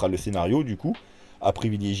voilà, ce sera le scénario du coup à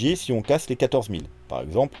privilégier si on casse les 14 000. Par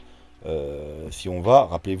exemple, si on va,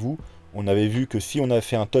 rappelez-vous, on avait vu que si on avait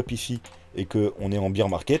fait un top ici et qu'on est en bear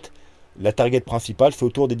market, la target principale c'est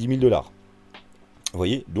autour des 10 000 $. Vous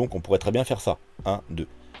voyez, donc on pourrait très bien faire ça. 1, 2.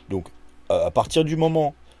 Donc à partir du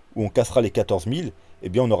moment où on cassera les 14 000, eh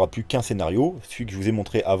bien on n'aura plus qu'un scénario, celui que je vous ai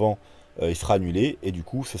montré avant il sera annulé, et du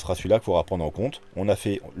coup ce sera celui-là qu'il faudra prendre en compte. On a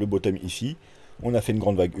fait le bottom ici, on a fait une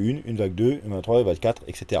grande vague 1, une vague 2, une vague 3, une vague 4,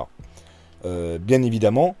 etc. Bien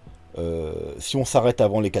évidemment, si on s'arrête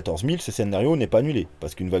avant les 14 000, ce scénario n'est pas annulé,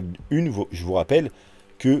 parce qu'une vague 1, je vous rappelle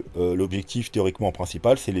que l'objectif théoriquement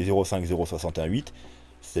principal, c'est les 0,5, 0,618,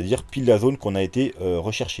 c'est-à-dire pile la zone qu'on a été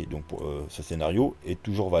recherché. Donc ce scénario est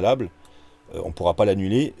toujours valable, on ne pourra pas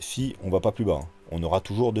l'annuler si on ne va pas plus bas, hein. On aura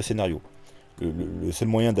toujours deux scénarios. Le seul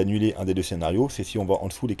moyen d'annuler un des deux scénarios, c'est si on va en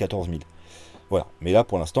dessous des 14 000. Voilà, mais là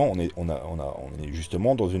pour l'instant, on est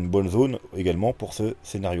justement dans une bonne zone également pour ce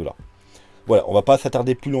scénario-là. Voilà, on va pas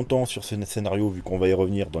s'attarder plus longtemps sur ce scénario vu qu'on va y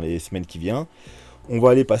revenir dans les semaines qui viennent. On va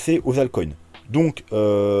aller passer aux altcoins. Donc,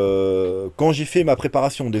 quand j'ai fait ma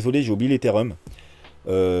préparation, désolé, j'ai oublié l'Ethereum.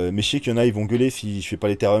 Mais je sais qu'il y en a, ils vont gueuler si je fais pas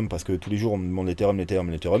l'Ethereum parce que tous les jours on me demande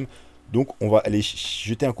l'Ethereum. Donc, on va aller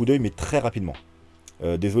jeter un coup d'œil, mais très rapidement.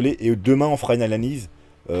 Désolé, et demain on fera une analyse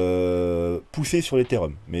poussée sur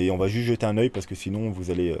l'Ethereum. Mais on va juste jeter un œil parce que sinon vous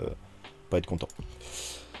allez pas être content.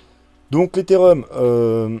 Donc l'Ethereum,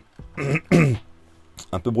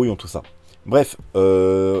 un peu brouillon tout ça. Bref,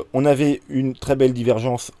 on avait une très belle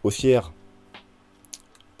divergence haussière.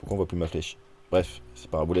 Pourquoi on voit plus ma flèche? Bref, c'est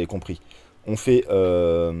pas grave, vous l'avez compris. On fait...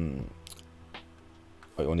 ouais,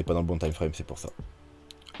 on n'est pas dans le bon time frame, c'est pour ça.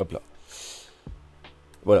 Hop là.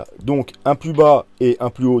 Voilà, donc un plus bas et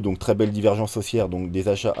un plus haut, donc très belle divergence haussière, donc des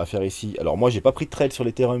achats à faire ici. Alors moi, j'ai pas pris de trade sur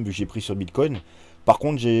l'Ethereum vu que j'ai pris sur Bitcoin. Par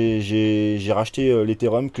contre, j'ai racheté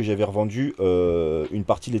l'Ethereum que j'avais revendu, une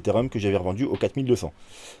partie de l'Ethereum que j'avais revendu au 4200.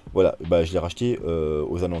 Voilà, bah, je l'ai racheté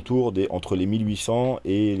aux alentours entre les 1800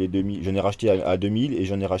 et les 2000. J'en ai racheté à 2000 et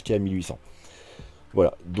j'en ai racheté à 1800.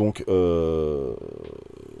 Voilà, donc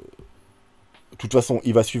de toute façon,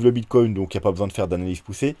 il va suivre le Bitcoin, donc il n'y a pas besoin de faire d'analyse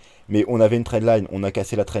poussée. Mais on avait une trendline, on a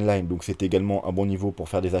cassé la trendline, donc c'était également un bon niveau pour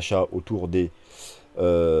faire des achats autour des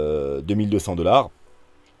 2200 $.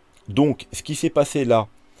 Donc, ce qui s'est passé là,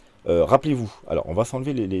 rappelez-vous, alors on va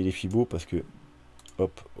s'enlever les fibos parce que,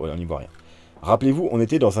 hop, voilà, on n'y voit rien. Rappelez-vous, on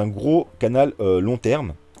était dans un gros canal long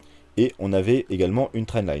terme et on avait également une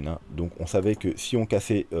trendline, hein. Donc on savait que si on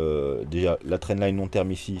cassait déjà la trendline long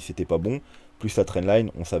terme ici, c'était pas bon. Plus la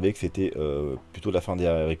trendline, on savait que c'était plutôt la fin des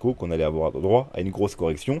haricots, qu'on allait avoir droit à une grosse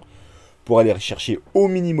correction pour aller chercher au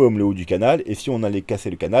minimum le haut du canal, et si on allait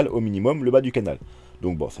casser le canal, au minimum le bas du canal.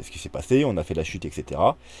 Donc bon, c'est ce qui s'est passé, on a fait la chute, etc.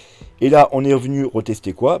 Et là, on est revenu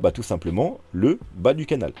retester quoi? Bah tout simplement le bas du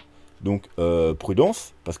canal. Donc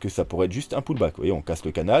prudence, parce que ça pourrait être juste un pullback. Vous voyez, on casse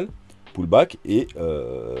le canal, pullback, et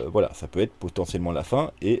voilà, ça peut être potentiellement la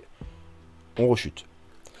fin, et on rechute.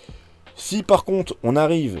 Si par contre, on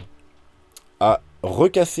arrive à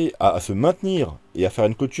recasser, à se maintenir et à faire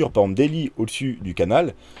une clôture par exemple daily au-dessus du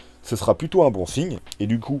canal, ce sera plutôt un bon signe. Et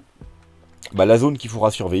du coup, bah, la zone qu'il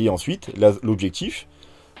faudra surveiller ensuite, l'objectif,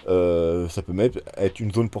 ça peut même être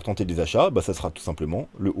une zone pour tenter des achats, bah, ça sera tout simplement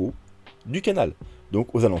le haut du canal,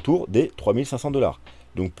 donc aux alentours des 3500 $.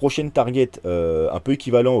 Donc prochaine target un peu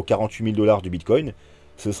équivalent aux 48 000 $ du Bitcoin,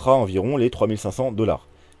 ce sera environ les 3500 $. Vous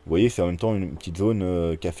voyez, c'est en même temps une petite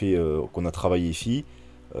zone qu'on a travaillé ici.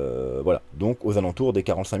 Voilà, donc aux alentours des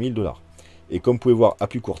 45 000 $. Et comme vous pouvez voir à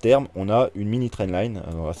plus court terme, on a une mini trendline.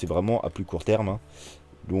 Alors c'est vraiment à plus court terme, hein.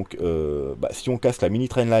 Donc bah, si on casse la mini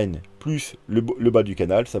trendline plus le bas du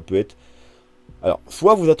canal, ça peut être... Alors,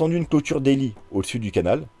 soit vous attendez une clôture daily au-dessus du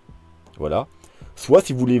canal, voilà. Soit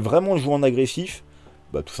si vous voulez vraiment jouer en agressif,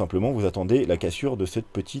 bah, tout simplement vous attendez la cassure de cette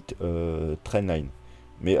petite trendline.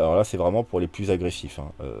 Mais alors là, c'est vraiment pour les plus agressifs,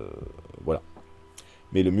 hein. Voilà.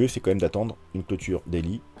 Mais le mieux, c'est quand même d'attendre une clôture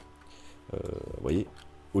daily, vous voyez,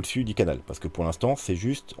 au-dessus du canal. Parce que pour l'instant, c'est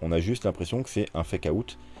juste, on a juste l'impression que c'est un fake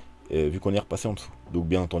out, vu qu'on est repassé en dessous. Donc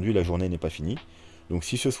bien entendu, la journée n'est pas finie. Donc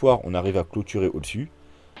si ce soir, on arrive à clôturer au-dessus,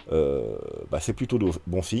 bah, c'est plutôt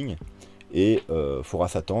bon signe. Et il faudra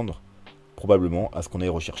s'attendre probablement à ce qu'on aille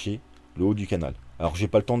rechercher le haut du canal. Alors j'ai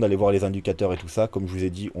pas le temps d'aller voir les indicateurs et tout ça. Comme je vous ai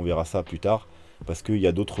dit, on verra ça plus tard. Parce qu'il y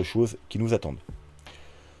a d'autres choses qui nous attendent.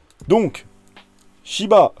 Donc...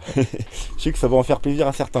 Shiba. Je sais que ça va en faire plaisir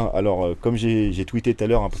à certains. Alors, comme j'ai tweeté tout à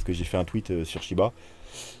l'heure, hein, parce que j'ai fait un tweet sur Shiba,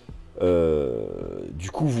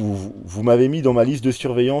 du coup, vous m'avez mis dans ma liste de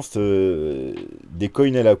surveillance des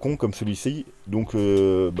coins à la con comme celui-ci. Donc,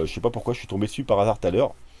 bah, je sais pas pourquoi je suis tombé dessus par hasard tout à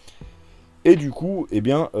l'heure. Et du coup, eh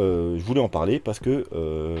bien, je voulais en parler parce que,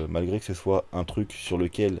 malgré que ce soit un truc sur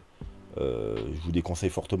lequel je vous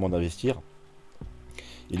déconseille fortement d'investir,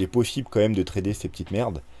 il est possible quand même de trader ces petites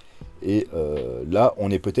merdes. Et là,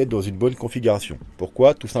 on est peut-être dans une bonne configuration.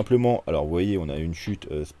 Pourquoi? Tout simplement, alors vous voyez, on a une chute,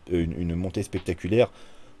 une montée spectaculaire.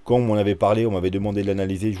 Quand on m'en avait parlé, on m'avait demandé de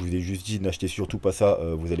l'analyser. Je vous ai juste dit, n'achetez surtout pas ça,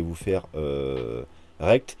 vous allez vous faire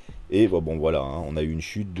rect. Et bon voilà, hein, on a eu une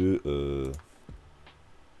chute de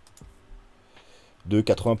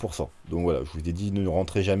 80%. Donc voilà, je vous ai dit, ne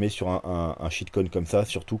rentrez jamais sur un shitcoin comme ça,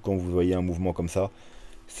 surtout quand vous voyez un mouvement comme ça.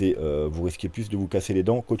 C'est vous risquez plus de vous casser les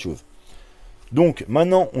dents qu'autre chose. Donc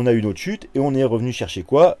maintenant on a eu notre chute et on est revenu chercher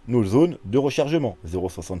quoi? Nos zones de rechargement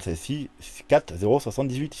 0,76,4,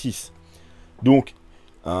 0,78,6. Donc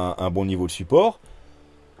un bon niveau de support.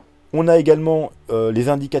 On a également les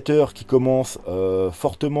indicateurs qui commencent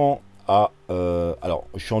fortement à... alors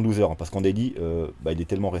je suis en 12 heures hein, parce qu'en daily il est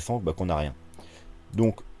tellement récent qu'on n'a rien.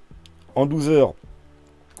 Donc en 12 heures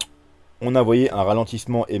on a voyé un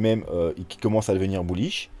ralentissement et même qui commence à devenir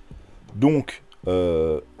bullish. Donc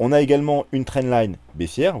on a également une trendline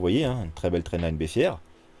baissière, vous voyez, hein, une très belle trendline baissière.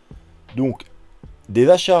 Donc des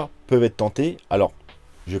achats peuvent être tentés. Alors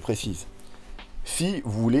je précise, si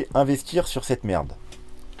vous voulez investir sur cette merde,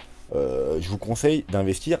 je vous conseille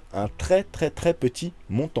d'investir un très petit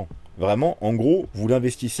montant. Vraiment, en gros, vous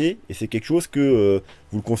l'investissez et c'est quelque chose que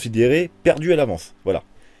vous le considérez perdu à l'avance. Voilà.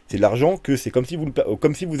 C'est de l'argent que c'est comme si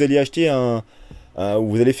vous alliez acheter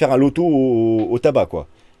vous allez faire un loto au tabac, quoi.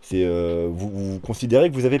 C'est vous considérez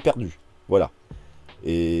que vous avez perdu. Voilà.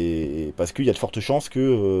 Et parce qu'il y a de fortes chances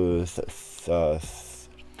que ça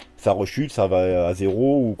rechute, ça va à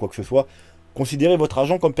zéro ou quoi que ce soit. Considérez votre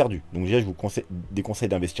argent comme perdu. Donc déjà, je vous déconseille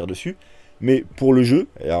d'investir dessus. Mais pour le jeu,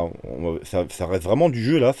 alors, ça reste vraiment du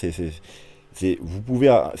jeu là. Vous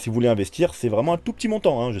pouvez, si vous voulez investir, c'est vraiment un tout petit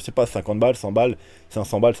montant. Hein, je sais pas, 50 balles, 100 balles,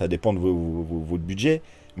 500 balles, ça dépend de votre budget.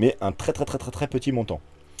 Mais un très petit montant.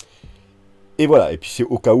 Et voilà, et puis c'est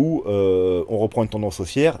au cas où on reprend une tendance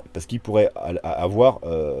haussière, parce qu'il pourrait avoir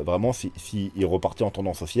vraiment, si il repartait en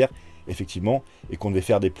tendance haussière, effectivement, et qu'on devait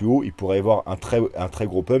faire des plus hauts, il pourrait y avoir un très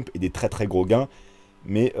gros pump et des très gros gains,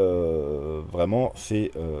 mais vraiment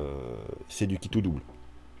c'est du qui tout double.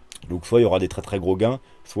 Donc soit il y aura des très gros gains,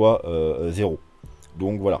 soit zéro.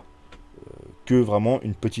 Donc voilà, que vraiment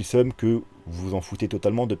une petite somme que vous vous en foutez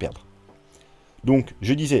totalement de perdre. Donc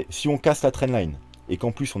je disais, si on casse la trendline, et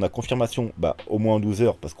qu'en plus on a confirmation au moins en 12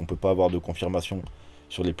 heures, parce qu'on ne peut pas avoir de confirmation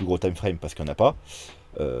sur les plus gros time frames parce qu'il n'y en a pas.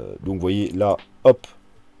 Donc vous voyez là, hop,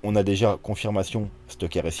 on a déjà confirmation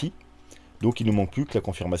stock RSI. Donc il ne manque plus que la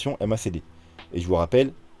confirmation MACD. Et je vous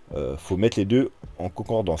rappelle, faut mettre les deux en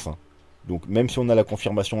concordance. Hein. Donc même si on a la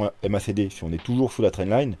confirmation MACD, si on est toujours sous la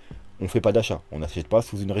trendline, on ne fait pas d'achat. On n'achète pas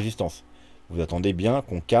sous une résistance. Vous attendez bien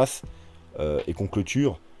qu'on casse et qu'on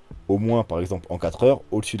clôture au moins par exemple en 4 heures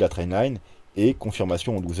au-dessus de la trendline. Et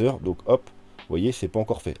confirmation en 12 heures, donc hop, vous voyez, c'est pas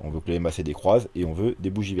encore fait. On veut que le MACD croise et on veut des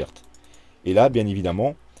bougies vertes. Et là, bien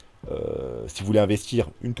évidemment, si vous voulez investir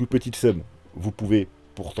une toute petite somme, vous pouvez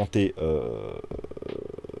pour tenter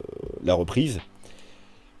la reprise.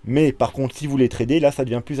 Mais par contre, si vous voulez trader, là, ça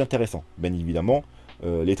devient plus intéressant. Bien évidemment,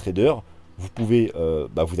 les traders, vous pouvez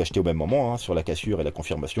vous acheter au même moment, hein, sur la cassure et la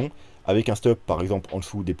confirmation, avec un stop, par exemple, en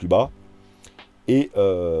dessous des plus bas. Et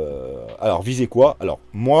alors visez quoi? Alors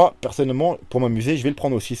moi personnellement pour m'amuser je vais le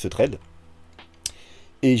prendre aussi ce trade.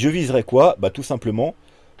 Et je viserai quoi? Tout simplement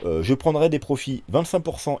je prendrai des profits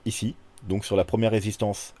 25% ici. Donc sur la première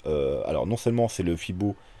résistance. Alors non seulement c'est le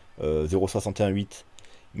Fibo 0,618,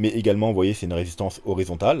 mais également vous voyez c'est une résistance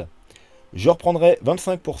horizontale. Je reprendrai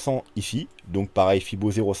 25% ici. Donc pareil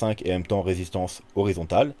Fibo 0,5 et en même temps résistance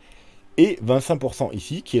horizontale. Et 25%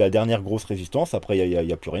 ici qui est la dernière grosse résistance. Après il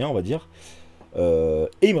n'y a plus rien on va dire.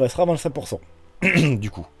 Et il me restera 25% du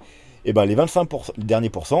coup. Et les 25%, les derniers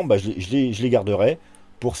pourcents, je les garderai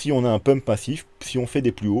pour si on a un pump massif, si on fait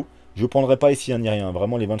des plus hauts. Je ne prendrai pas ici ni rien.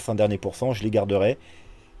 Vraiment les 25 derniers pourcents, je les garderai.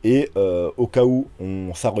 Et au cas où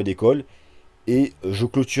ça redécolle. Et je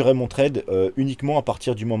clôturerai mon trade uniquement à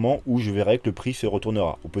partir du moment où je verrai que le prix se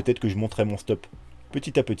retournera. Ou peut-être que je monterai mon stop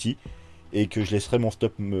petit à petit. Et que je laisserai mon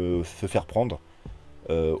stop se faire prendre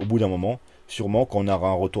au bout d'un moment. Sûrement quand on aura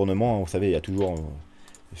un retournement, hein, vous savez, il y a toujours...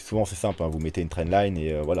 souvent c'est simple, hein, vous mettez une trendline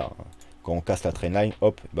et voilà. Quand on casse la trendline,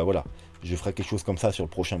 hop, voilà. Je ferai quelque chose comme ça sur le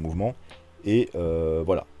prochain mouvement. Et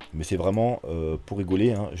voilà. Mais c'est vraiment pour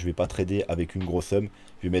rigoler, hein, je ne vais pas trader avec une grosse somme.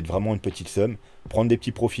 Je vais mettre vraiment une petite somme. Prendre des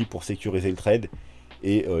petits profits pour sécuriser le trade.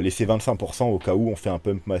 Et laisser 25% au cas où on fait un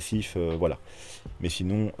pump massif. Voilà. Mais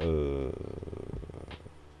sinon,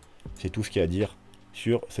 c'est tout ce qu'il y a à dire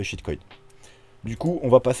sur ce shitcoin. Du coup, on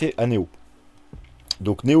va passer à Néo.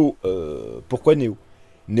 Donc Néo, pourquoi Néo?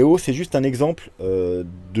 Néo, c'est juste un exemple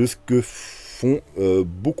de ce que font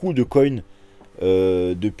beaucoup de coins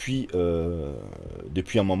depuis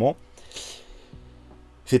un moment.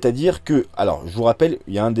 C'est-à-dire que, alors je vous rappelle,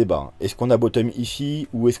 il y a un débat. Hein. Est-ce qu'on a bottom ici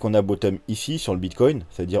ou est-ce qu'on a bottom ici sur le Bitcoin?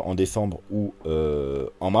 C'est-à-dire en décembre ou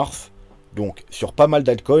en mars. Donc sur pas mal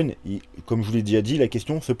d'altcoins, comme je vous l'ai déjà dit, la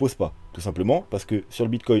question ne se pose pas. Tout simplement parce que sur le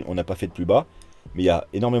Bitcoin, on n'a pas fait de plus bas. Mais il y a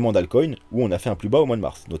énormément d'altcoins où on a fait un plus bas au mois de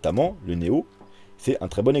mars. Notamment le Néo, c'est un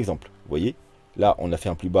très bon exemple. Vous voyez, là on a fait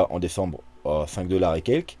un plus bas en décembre à 5 $ et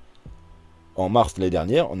quelques. En mars l'année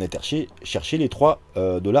dernière, on a cherché les 3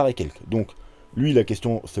 $ et quelques. Donc lui, la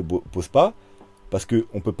question ne se pose pas. Parce qu'on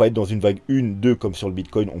ne peut pas être dans une vague 1, 2 comme sur le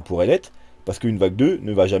Bitcoin, on pourrait l'être. Parce qu'une vague 2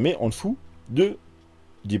 ne va jamais en dessous du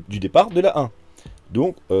départ de la 1.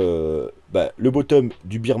 Donc, le bottom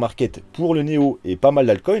du bear market pour le Néo est pas mal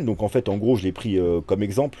d'altcoins. Donc, en fait, en gros, je l'ai pris comme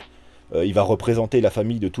exemple. Il va représenter la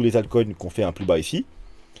famille de tous les altcoins qu'on fait un plus bas ici.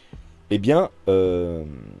 Eh bien, le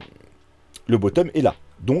bottom est là.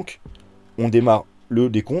 Donc, on démarre le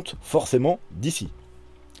décompte forcément d'ici.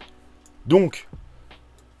 Donc,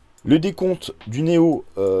 le décompte du Néo,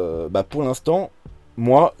 pour l'instant,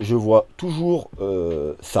 moi, je vois toujours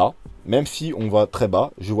ça. Même si on va très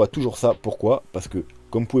bas, je vois toujours ça. Pourquoi? Parce que,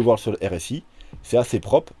 comme vous pouvez voir sur le RSI, c'est assez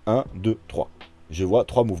propre. 1, 2, 3. Je vois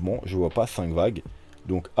 3 mouvements, je vois pas 5 vagues.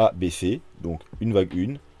 Donc A, B, C. Donc une vague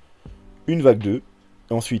 1, une vague 2.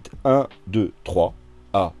 Ensuite 1, 2, 3.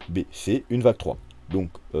 A, B, C, une vague 3. Donc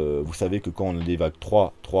vous savez que quand on a des vagues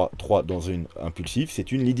 3, 3, 3 dans une impulsive,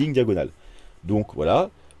 c'est une leading diagonale. Donc voilà,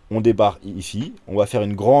 on débarque ici, on va faire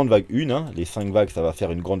une grande vague 1. Hein. Les 5 vagues, ça va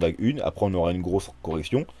faire une grande vague 1. Après, on aura une grosse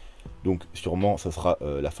correction. Donc sûrement ça sera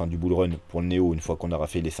la fin du bull run pour le Néo une fois qu'on aura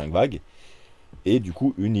fait les 5 vagues. Et du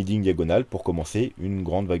coup une leading diagonale pour commencer une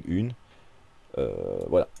grande vague 1.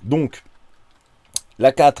 Voilà. Donc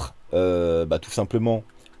la 4, tout simplement,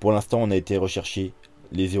 pour l'instant on a été rechercher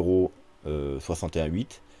les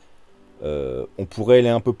 0,618. On pourrait aller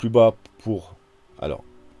un peu plus bas pour... Alors,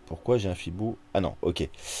 pourquoi j'ai un Fibo? Ah non, ok.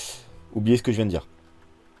 Oubliez ce que je viens de dire.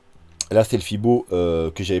 Là c'est le Fibo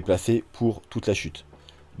que j'avais placé pour toute la chute.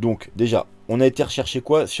 Donc déjà, on a été rechercher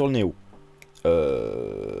quoi sur le Néo?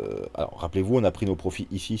 Alors rappelez-vous, on a pris nos profits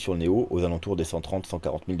ici sur le Néo aux alentours des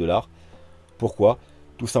 130-140 000 $. Pourquoi?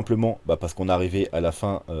 Tout simplement parce qu'on est arrivé à la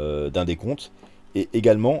fin d'un décompte et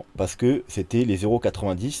également parce que c'était les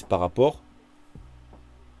 0,90 par rapport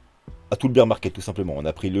à tout le bear market. Tout simplement, on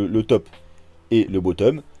a pris le top et le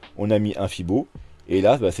bottom, on a mis un Fibo et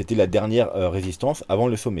là c'était la dernière résistance avant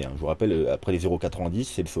le sommet. Hein. Je vous rappelle, après les 0,90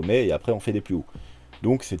 c'est le sommet et après on fait des plus hauts.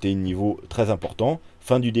 Donc c'était un niveau très important.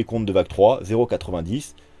 Fin du décompte de vague 3,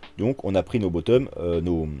 0,90. Donc on a pris nos bottoms,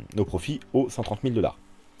 nos profits aux 130 000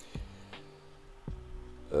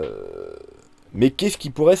 $. Mais qu'est-ce qui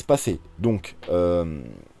pourrait se passer? Donc,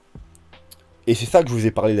 et c'est ça que je vous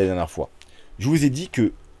ai parlé la dernière fois. Je vous ai dit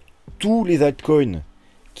que tous les altcoins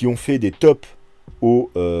qui ont fait des tops au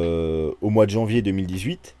mois de janvier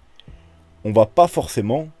 2018, on va pas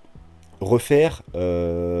forcément refaire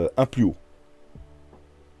un plus haut.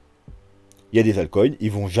 Il y a des altcoins,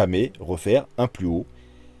 ils vont jamais refaire un plus haut.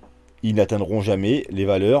 Ils n'atteindront jamais les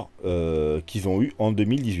valeurs qu'ils ont eues en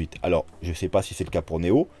 2018. Alors, je ne sais pas si c'est le cas pour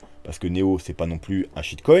Néo, parce que Néo, c'est pas non plus un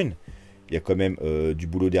shitcoin. Il y a quand même du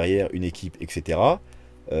boulot derrière, une équipe, etc.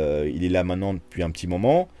 Il est là maintenant depuis un petit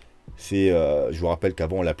moment. Je vous rappelle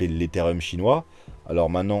qu'avant, on l'appelait l'ethereum chinois. Alors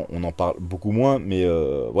maintenant, on en parle beaucoup moins, mais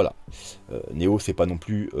voilà. Néo, c'est pas non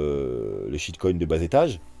plus le shitcoin de bas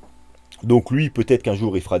étage. Donc lui, peut-être qu'un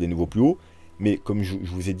jour, il fera des nouveaux plus hauts. Mais comme je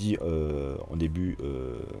vous ai dit en début,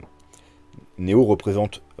 Néo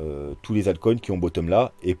représente tous les altcoins qui ont bottom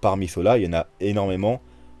là. Et parmi ceux-là, il y en a énormément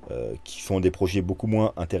qui sont des projets beaucoup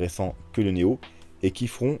moins intéressants que le Néo. Et qui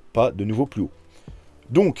feront pas de nouveaux plus hauts.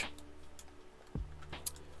 Donc,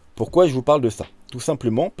 pourquoi je vous parle de ça? Tout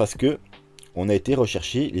simplement parce que on a été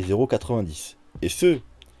rechercher les 0,90. Et ceux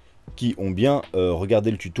qui ont bien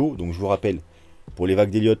regardé le tuto, donc je vous rappelle, pour les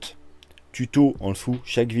vagues d'Elliott, tuto en dessous,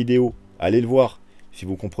 chaque vidéo, allez le voir. Si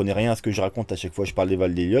vous comprenez rien à ce que je raconte à chaque fois que je parle des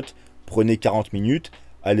vagues d'Elliott, prenez 40 minutes,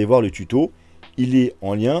 allez voir le tuto. Il est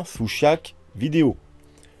en lien sous chaque vidéo.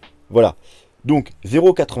 Voilà. Donc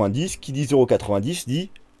 0,90, qui dit 0,90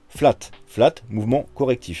 dit flat. Flat, mouvement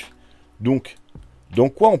correctif. Donc, dans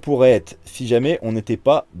quoi on pourrait être si jamais on n'était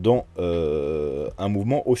pas dans un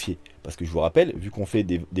mouvement haussier? Parce que je vous rappelle, vu qu'on fait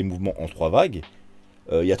des mouvements en 3 vagues,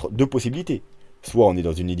 il y a deux possibilités. Soit on est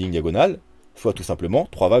dans une leading diagonale, soit tout simplement,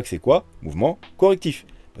 3 vagues c'est quoi? Mouvement correctif.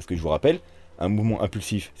 Parce que je vous rappelle, un mouvement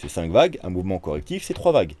impulsif c'est 5 vagues, un mouvement correctif c'est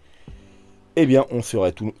 3 vagues. Eh bien on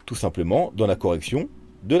serait tout simplement dans la correction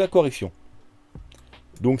de la correction.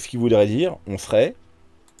 Donc ce qui voudrait dire, on serait,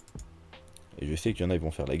 et je sais qu'il y en a qui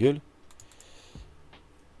vont faire la gueule,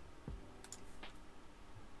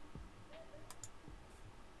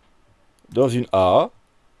 dans une A,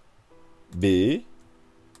 B,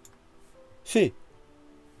 C.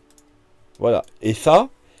 Voilà. Et ça,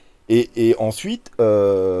 et ensuite,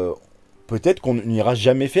 peut-être qu'on n'ira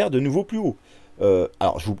jamais faire de nouveau plus haut.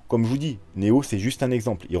 Alors, comme je vous dis, Neo, c'est juste un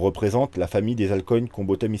exemple. Il représente la famille des altcoins qu'on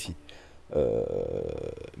bottom ici.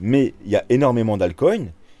 Mais il y a énormément d'altcoins.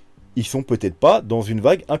 Ils sont peut-être pas dans une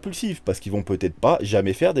vague impulsive, parce qu'ils vont peut-être pas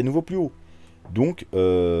jamais faire des nouveaux plus hauts. Donc,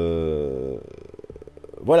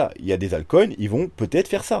 voilà, il y a des altcoins, ils vont peut-être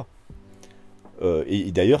faire ça.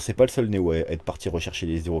 Et d'ailleurs, c'est pas le seul Neo à être parti rechercher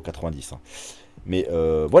les 0,90. Hein. Mais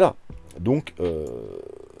voilà, donc,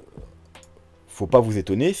 faut pas vous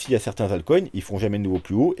étonner s'il y a certains altcoins, ils font jamais de nouveau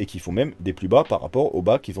plus haut et qui font même des plus bas par rapport aux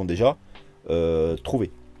bas qu'ils ont déjà trouvés.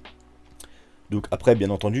 Donc après, bien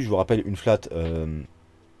entendu, je vous rappelle une flat,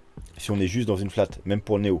 si on est juste dans une flat, même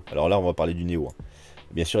pour le Neo. Alors là, on va parler du Neo. Hein.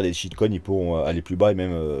 Bien sûr, les shitcoins, ils pourront aller plus bas et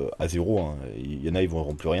même à zéro. Hein. Il y en a, ils ne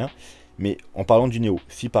verront plus rien. Mais en parlant du Neo,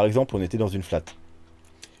 si par exemple on était dans une flat,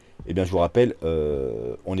 eh bien je vous rappelle,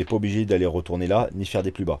 on n'est pas obligé d'aller retourner là, ni faire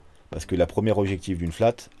des plus bas. Parce que la première objectif d'une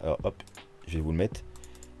flat, alors hop, je vais vous le mettre,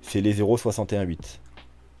 c'est les 0,618.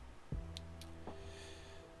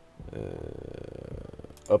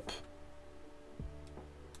 Hop.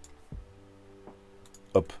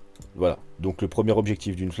 Hop, voilà. Donc le premier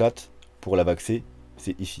objectif d'une flat, pour la vague C,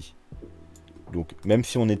 c'est ici. Donc même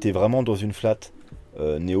si on était vraiment dans une flat,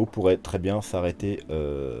 Neo pourrait très bien s'arrêter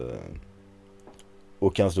aux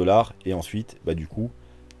 15 $. Et ensuite, bah du coup,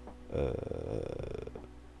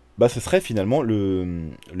 bah ce serait finalement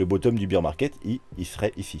le bottom du bear market, il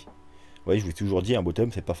serait ici. Vous voyez, je vous ai toujours dit, un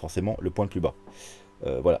bottom, c'est pas forcément le point le plus bas.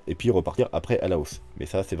 Voilà, et puis repartir après à la hausse. Mais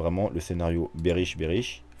ça, c'est vraiment le scénario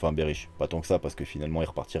bearish. Enfin, bearish, pas tant que ça, parce que finalement, il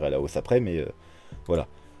repartirait à la hausse après, mais voilà.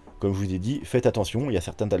 Comme je vous ai dit, faites attention, il y a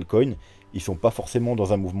certains altcoins, ils sont pas forcément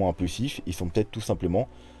dans un mouvement impulsif, ils sont peut-être tout simplement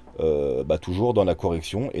toujours dans la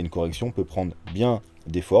correction, et une correction peut prendre bien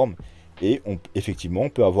des formes, et effectivement, on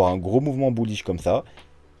peut avoir un gros mouvement bullish comme ça,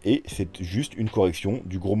 et c'est juste une correction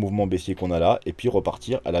du gros mouvement baissier qu'on a là, et puis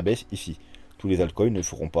repartir à la baisse ici. Tous les altcoins ne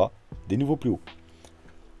feront pas des nouveaux plus hauts.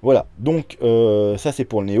 Voilà, donc ça c'est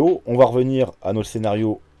pour le Neo. On va revenir à notre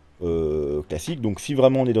scénario classique. Donc si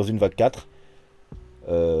vraiment on est dans une vague 4,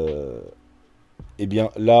 eh bien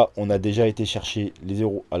là on a déjà été chercher les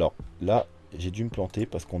zéros. Alors là j'ai dû me planter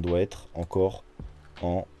parce qu'on doit être encore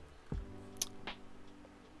en...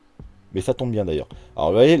 Mais ça tombe bien d'ailleurs. Alors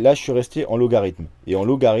vous voyez, là je suis resté en logarithme. Et en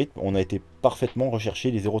logarithme, on a été parfaitement rechercher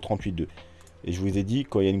les 0,382. Et je vous ai dit,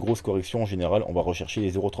 quand il y a une grosse correction en général, on va rechercher les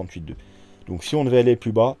 0,382. Donc si on devait aller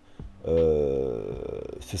plus bas,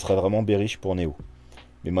 ce serait vraiment bearish pour Neo.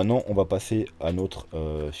 Mais maintenant, on va passer à notre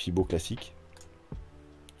Fibo classique.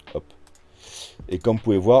 Hop. Et comme vous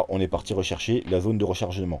pouvez voir, on est parti rechercher la zone de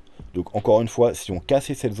rechargement. Donc encore une fois, si on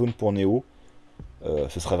cassait cette zone pour Neo,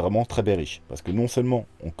 ce serait vraiment très bearish. Parce que non seulement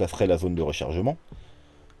on casserait la zone de rechargement,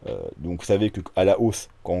 donc vous savez qu'à la hausse,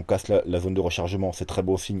 quand on casse la zone de rechargement, c'est très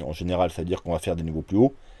beau signe en général, ça veut dire qu'on va faire des niveaux plus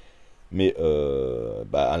hauts. Mais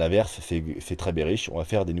à l'inverse, c'est très bearish, on va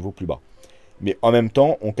faire des niveaux plus bas. Mais en même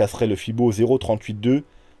temps, on casserait le Fibo 0,382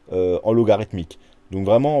 en logarithmique. Donc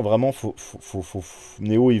vraiment,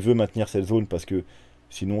 Neo, il veut maintenir cette zone parce que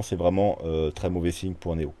sinon, c'est vraiment très mauvais signe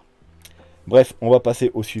pour Neo. Bref, on va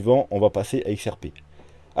passer au suivant, on va passer à XRP.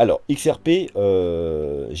 Alors, XRP,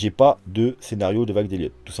 j'ai pas de scénario de vague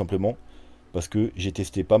d'Elliott, tout simplement, parce que j'ai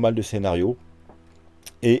testé pas mal de scénarios,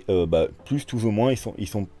 et plus tous ou moins, ils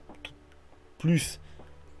sont tous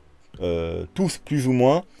plus ou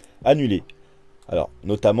moins annulés. Alors,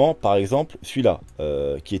 notamment, par exemple, celui-là,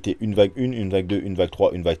 qui était une vague 1, une vague 2, une vague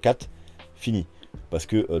 3, une vague 4, fini. Parce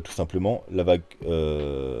que, tout simplement, la vague 1,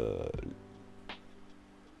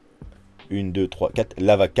 2, 3, 4,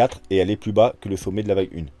 la vague 4 est allée plus bas que le sommet de la vague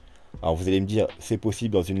 1. Alors, vous allez me dire, c'est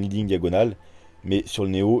possible dans une leading diagonale, mais sur le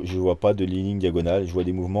Neo, je ne vois pas de leading diagonale, je vois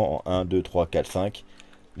des mouvements en 1, 2, 3, 4, 5.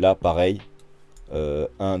 Là, pareil,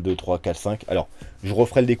 1, 2, 3, 4, 5. Alors, je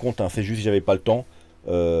referai le décompte, hein, c'est juste que j'avais pas le temps.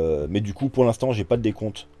 Mais du coup, pour l'instant, j'ai pas de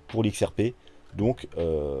décompte pour l'XRP. Donc,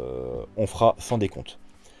 on fera sans décompte.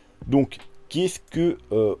 Donc, qu'est-ce que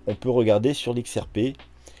on peut regarder sur l'XRP?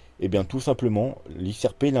 Eh bien, tout simplement,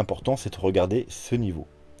 l'XRP, l'important, c'est de regarder ce niveau.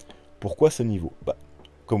 Pourquoi ce niveau?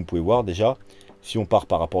 Comme vous pouvez voir, déjà, si on part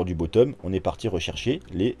par rapport du bottom, on est parti rechercher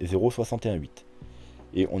les 0,618.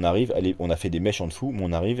 Et on arrive, on a fait des mèches en dessous, mais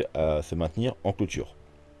on arrive à se maintenir en clôture.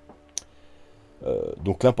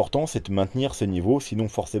 Donc l'important c'est de maintenir ce niveau, sinon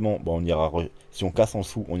forcément si on casse en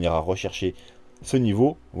dessous, on ira rechercher ce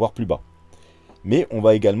niveau, voire plus bas. Mais on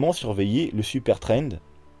va également surveiller le super trend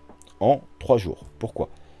en 3 jours. Pourquoi?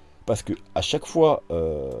 Parce que à chaque fois,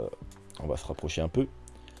 on va se rapprocher un peu,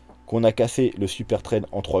 qu'on a cassé le super trend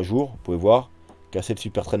en 3 jours, vous pouvez voir, casser le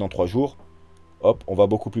super trend en 3 jours, hop, on va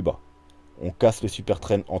beaucoup plus bas. On casse le super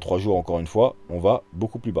trend en 3 jours encore une fois, on va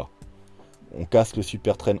beaucoup plus bas. on casse le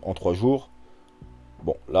super trend en 3 jours.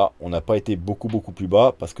 Bon, là, on n'a pas été beaucoup plus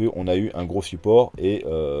bas parce qu'on a eu un gros support et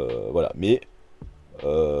voilà. Mais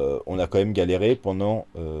on a quand même galéré pendant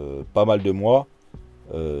pas mal de mois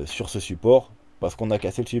sur ce support parce qu'on a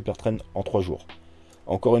cassé le super trend en 3 jours.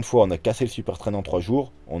 Encore une fois, on a cassé le super trend en 3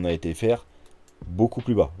 jours, on a été faire beaucoup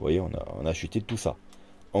plus bas. Vous voyez, on a chuté de tout ça.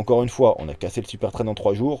 Encore une fois, on a cassé le super trend en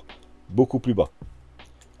 3 jours, beaucoup plus bas.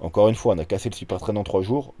 Encore une fois, on a cassé le super trend en 3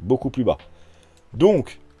 jours, beaucoup plus bas.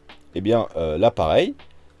 Donc, eh bien, là, pareil,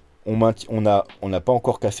 on n'a pas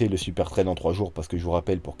encore cassé le super trend en 3 jours, parce que je vous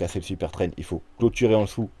rappelle, pour casser le super trend, il faut clôturer en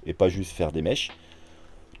dessous et pas juste faire des mèches.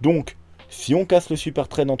 Donc, si on casse le super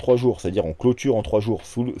trend en 3 jours, c'est-à-dire on clôture en 3 jours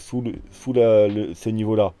sous ce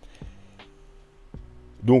niveau-là,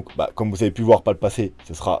 donc, bah, comme vous avez pu voir par le passé,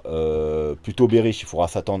 ce sera plutôt bearish, il faudra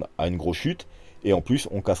s'attendre à une grosse chute. Et en plus,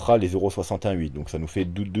 on cassera les 0,618. Donc, ça nous fait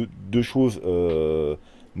deux choses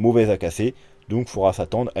mauvaises à casser. Donc, il faudra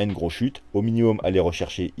s'attendre à une grosse chute. Au minimum, aller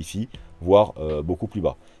rechercher ici, voire beaucoup plus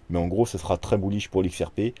bas. Mais en gros, ce sera très bullish pour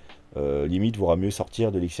l'XRP. Limite, il vaudra mieux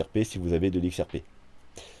sortir de l'XRP si vous avez de l'XRP.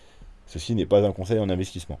 Ceci n'est pas un conseil en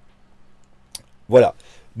investissement. Voilà.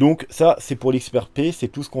 Donc ça, c'est pour l'XRP, c'est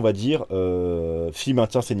tout ce qu'on va dire. S'il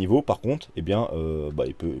maintient ses niveaux, par contre, eh bien, bah,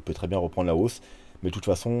 il peut très bien reprendre la hausse. Mais de toute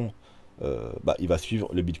façon, bah, il va suivre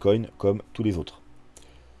le Bitcoin comme tous les autres.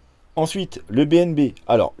 Ensuite, le BNB.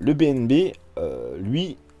 Alors, le BNB,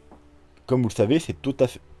 lui, comme vous le savez, c'est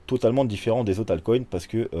totalement différent des autres altcoins parce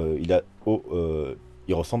que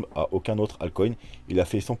il ressemble à aucun autre altcoin. Il a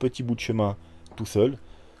fait son petit bout de chemin tout seul.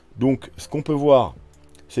 Donc, ce qu'on peut voir,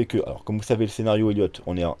 c'est que, alors comme vous savez, le scénario Elliott,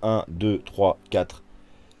 on est en 1, 2, 3, 4,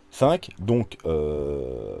 5. Donc,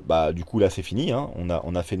 bah, du coup, là, c'est fini. Hein.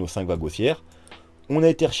 On a fait nos 5 vagues haussières. On a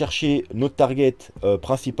été rechercher notre target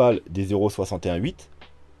principal des 0,618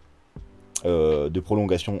 de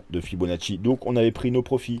prolongation de Fibonacci. Donc, on avait pris nos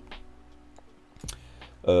profits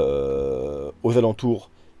aux alentours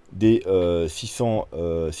des 600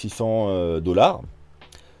 $.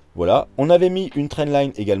 Voilà. On avait mis une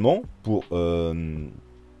trendline également pour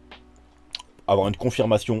avoir une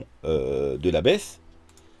confirmation de la baisse.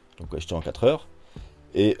 Donc acheter en 4 heures.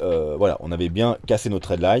 Et voilà, on avait bien cassé notre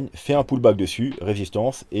trendline, fait un pullback dessus,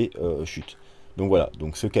 résistance et chute. Donc voilà,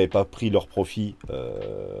 donc ceux qui n'avaient pas pris leur profit,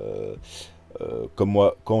 comme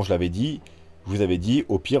moi, quand je l'avais dit, je vous avais dit,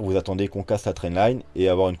 au pire, vous attendez qu'on casse la trendline et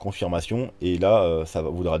avoir une confirmation. Et là, ça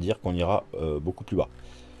voudra dire qu'on ira beaucoup plus bas.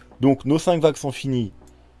 Donc nos 5 vagues sont finies.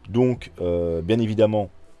 Donc, bien évidemment,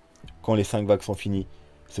 quand les 5 vagues sont finies,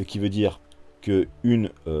 ce qui veut dire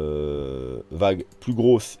qu'une vague plus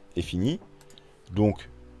grosse est finie. Donc,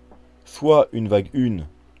 soit une vague 1,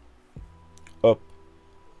 hop,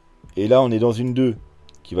 et là on est dans une 2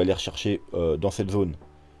 qui va aller rechercher dans cette zone.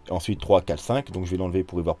 Et ensuite 3, 4, 5, donc je vais l'enlever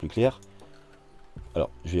pour y voir plus clair. Alors,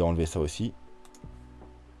 je vais enlever ça aussi.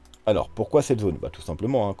 Alors, pourquoi cette zone? Bah, tout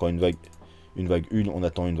simplement, hein, quand une vague 1, on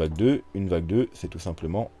attend une vague 2. Une vague 2, c'est tout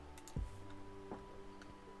simplement...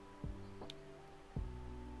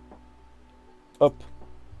 Hop.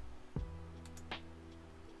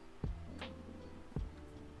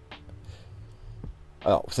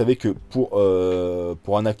 Alors, vous savez que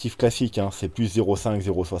pour un actif classique, hein, c'est plus 0,5,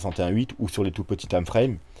 0,618 ou sur les tout petits time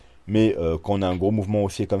frames. Mais quand on a un gros mouvement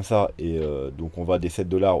haussier comme ça, et donc on va des 7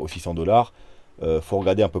 $ aux 600 $, faut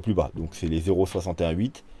regarder un peu plus bas. Donc c'est les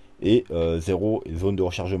 0,618 et 0 zone de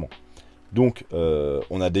rechargement. Donc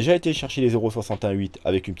on a déjà été chercher les 0,618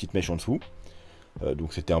 avec une petite mèche en dessous.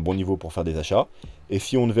 Donc c'était un bon niveau pour faire des achats. Et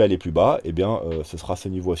si on devait aller plus bas, eh bien ce sera ce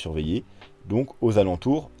niveau à surveiller. Donc aux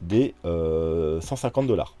alentours des 150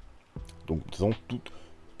 $. Donc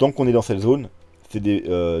tant qu'on est dans cette zone, c'est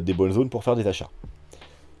des bonnes zones pour faire des achats.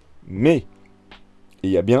 Mais, et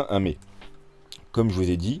il y a bien un mais, comme je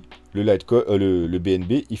vous ai dit, le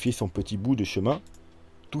BNB, il fait son petit bout de chemin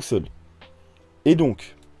tout seul. Et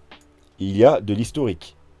donc, il y a de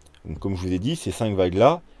l'historique. Donc comme je vous ai dit, ces 5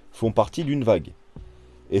 vagues-là font partie d'une vague.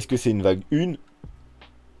 Est-ce que c'est une vague 1?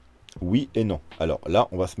 Oui et non. Alors là,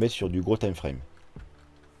 on va se mettre sur du gros time frame.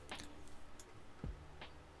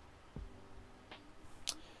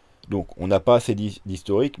 Donc, on n'a pas assez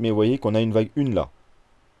d'historique, mais vous voyez qu'on a une vague 1 là.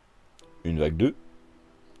 Une vague 2.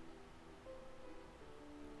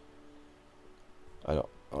 Alors,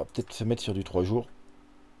 on va peut-être se mettre sur du 3 jours.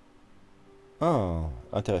 Ah,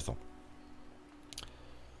 intéressant.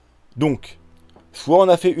 Donc, soit on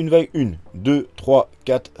a fait une vague 1, 2, 3,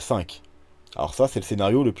 4, 5. Alors ça, c'est le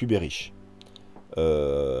scénario le plus bearish.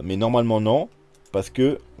 Mais normalement, non. Parce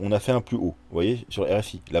que on a fait un plus haut. Vous voyez, sur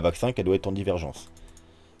RSI, la vague 5, elle doit être en divergence.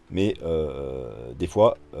 Mais des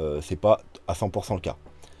fois, c'est pas à 100% le cas.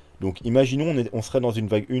 Donc imaginons on serait dans une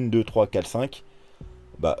vague 1, 2, 3, 4, 5.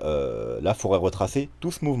 Bah, là, il faudrait retracer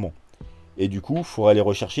tout ce mouvement. Et du coup, il faudrait aller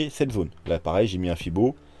rechercher cette zone. Là, pareil, j'ai mis un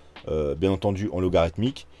Fibo, bien entendu en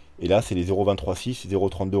logarithmique. Et là, c'est les 0,236,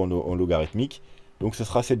 0,32 en logarithmique. Donc, ce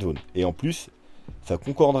sera cette zone. Et en plus, ça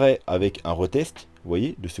concorderait avec un retest, vous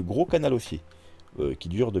voyez, de ce gros canal haussier, qui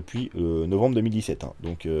dure depuis novembre 2017. Hein.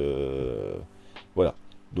 Donc, voilà.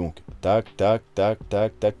 Donc, tac, tac, tac,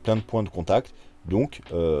 tac, tac, plein de points de contact. Donc,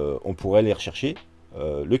 on pourrait aller rechercher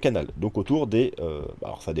le canal. Donc, autour des...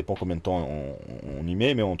 alors, ça dépend combien de temps on y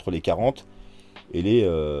met, mais entre les 40 et les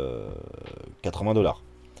 80 $.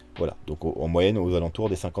 Voilà. Donc, en moyenne, aux alentours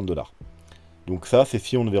des 50 $. Donc, ça, c'est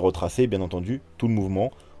si on devait retracer, bien entendu, tout le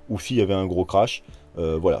mouvement, ou s'il y avait un gros crash.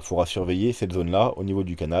 Voilà, il faudra surveiller cette zone-là au niveau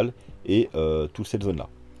du canal et toute cette zone-là.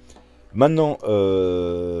 Maintenant,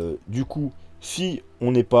 du coup, si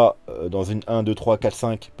on n'est pas dans une 1, 2, 3, 4,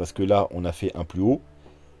 5, parce que là, on a fait un plus haut,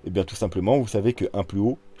 et bien tout simplement, vous savez que un plus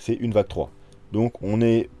haut, c'est une vague 3. Donc, on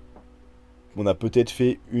a peut-être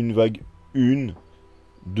fait une vague 1,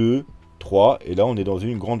 2, 3, et là, on est dans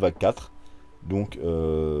une grande vague 4. Donc,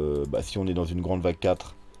 si on est dans une grande vague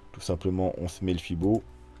 4, tout simplement, on se met le Fibo.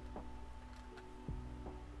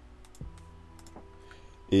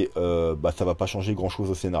 Et ça va pas changer grand chose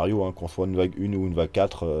au scénario, hein, qu'on soit une vague 1 ou une vague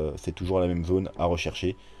 4, c'est toujours la même zone à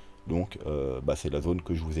rechercher. Donc c'est la zone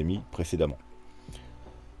que je vous ai mis précédemment.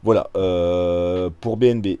 Voilà, pour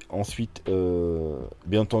BNB. Ensuite,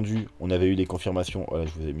 bien entendu, on avait eu les confirmations. Voilà,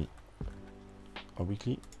 je vous ai mis en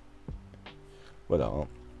weekly. Voilà. Hein.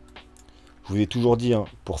 Je vous ai toujours dit, hein,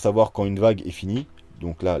 pour savoir quand une vague est finie,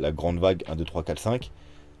 donc là, la grande vague 1, 2, 3, 4, 5,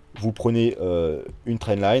 vous prenez une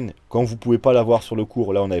trendline. Quand vous ne pouvez pas la voir sur le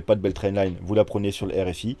cours, là on n'avait pas de belle trendline, vous la prenez sur le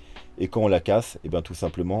RSI. Et quand on la casse, et bien tout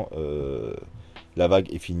simplement, la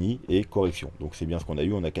vague est finie et correction. Donc c'est bien ce qu'on a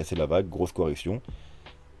eu, on a cassé la vague, grosse correction.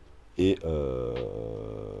 Et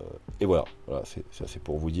voilà, ça c'est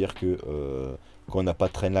pour vous dire que quand on n'a pas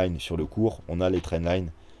de trendline sur le cours, on a les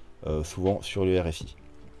trendlines souvent sur le RSI,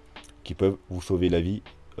 qui peuvent vous sauver la vie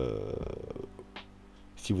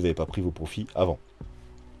si vous n'avez pas pris vos profits avant.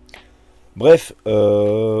 Bref,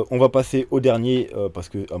 on va passer au dernier, parce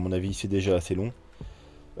que à mon avis c'est déjà assez long.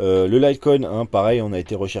 Le Litecoin, hein, pareil, on a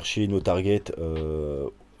été rechercher nos targets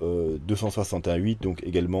 261,8, donc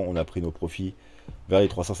également on a pris nos profits vers les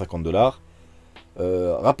 350 $.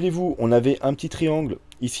 Rappelez-vous, on avait un petit triangle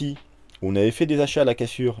ici, on avait fait des achats à la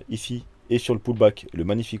cassure ici, et sur le pullback, le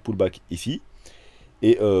magnifique pullback ici.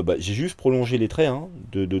 Et j'ai juste prolongé les traits, hein,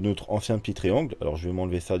 de notre ancien petit triangle. Alors je vais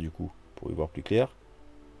m'enlever ça du coup, pour y voir plus clair.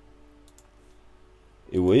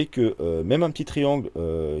 Et vous voyez que même un petit triangle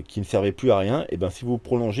qui ne servait plus à rien, et ben si vous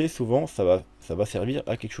prolongez, souvent ça va servir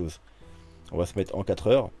à quelque chose. On va se mettre en 4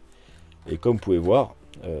 heures. Et comme vous pouvez voir,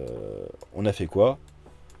 on a fait quoi?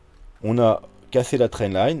 On a cassé la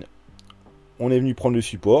trendline. On est venu prendre le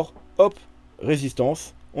support. Hop,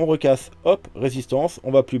 résistance. On recasse. Hop, résistance.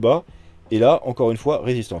 On va plus bas. Et là, encore une fois,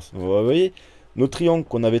 résistance. Donc, vous voyez, notre triangle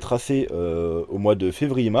qu'on avait tracé au mois de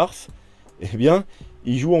février-mars, eh bien,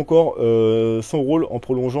 il joue encore son rôle en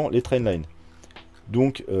prolongeant les trendlines.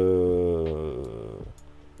 Donc,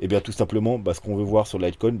 et bien tout simplement, ce qu'on veut voir sur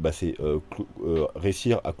Litecoin, c'est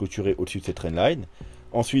réussir à clôturer au-dessus de cette trendline.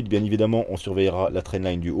 Ensuite, bien évidemment, on surveillera la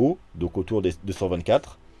trendline du haut, donc autour des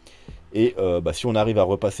 224. Et si on arrive à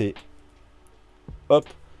repasser, hop,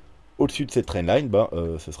 au-dessus de cette trendline,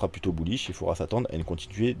 ce sera plutôt bullish. Il faudra s'attendre à une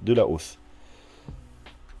continuité de la hausse.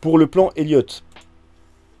 Pour le plan Elliott,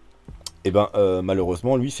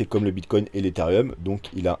 malheureusement, lui, c'est comme le Bitcoin et l'Ethereum, donc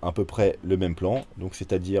il a à peu près le même plan, donc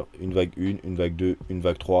c'est-à-dire une vague 1, une vague 2, une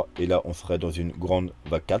vague 3, et là, on serait dans une grande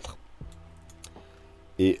vague 4.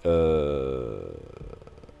 Et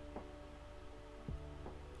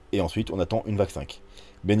ensuite, on attend une vague 5.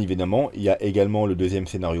 Bien évidemment, il y a également le deuxième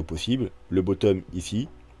scénario possible, le bottom ici.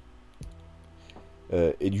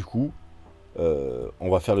 Et du coup, on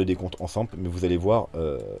va faire le décompte ensemble, mais vous allez voir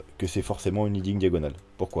que c'est forcément une leading diagonale.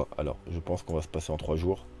 Pourquoi? Alors, je pense qu'on va se passer en 3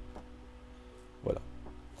 jours. Voilà.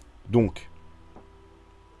 Donc,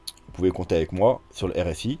 vous pouvez compter avec moi sur le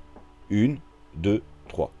RSI. 1, 2,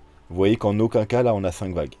 3. Vous voyez qu'en aucun cas, là, on a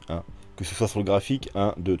 5 vagues. Hein. Que ce soit sur le graphique,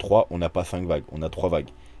 1, 2, 3, on n'a pas 5 vagues. On a 3 vagues.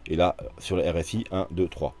 Et là, sur le RSI, 1, 2,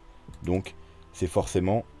 3. Donc, c'est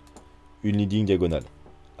forcément une leading diagonale.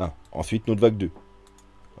 1. Ensuite, notre vague 2.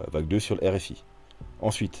 Vague 2 sur le RSI.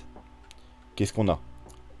 Ensuite, qu'est-ce qu'on a?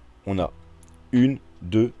 On a 1,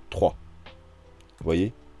 2, 3. Vous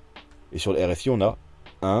voyez? Et sur le RSI, on a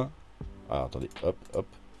 1. Ah, attendez, hop, hop.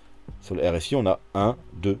 Sur le RSI, on a 1,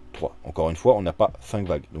 2, 3. Encore une fois, on n'a pas 5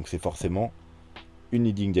 vagues. Donc c'est forcément une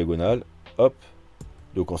leading diagonale. Hop,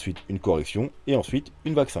 Donc ensuite une correction et ensuite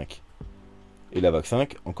une vague 5. Et la vague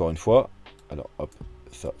 5, encore une fois, alors hop,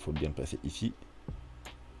 ça faut bien le placer ici.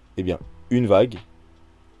 Eh bien, une vague,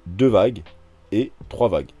 deux vagues et trois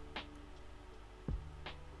vagues.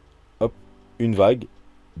 Hop, une vague,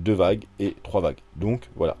 deux vagues et trois vagues. Donc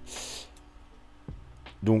voilà.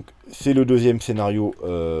 Donc c'est le deuxième scénario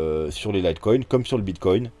sur les Litecoin, comme sur le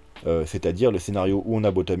Bitcoin. C'est-à-dire le scénario où on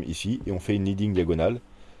a bottom ici et on fait une leading diagonale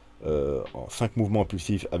en 5 mouvements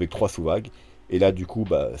impulsifs avec 3 sous-vagues. Et là du coup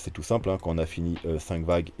bah, c'est tout simple, hein, quand on a fini 5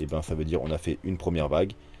 vagues, et ben ça veut dire on a fait une première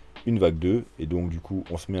vague, une vague 2, et donc du coup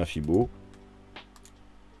on se met un Fibo.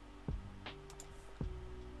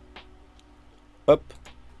 Hop.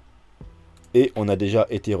 Et on a déjà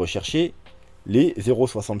été rechercher les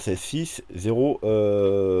 0,76,6,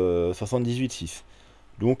 0,78,6.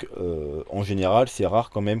 Donc en général c'est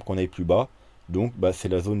rare quand même qu'on aille plus bas. Donc bah, c'est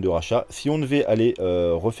la zone de rachat. Si on devait aller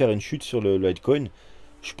refaire une chute sur le Litecoin,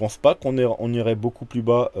 je pense pas qu'on irait beaucoup plus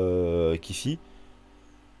bas qu'ici.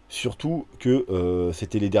 Surtout que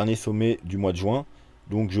c'était les derniers sommets du mois de juin.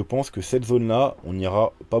 Donc je pense que cette zone-là, on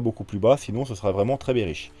n'ira pas beaucoup plus bas, sinon ce sera vraiment très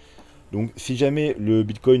bearish. Donc si jamais le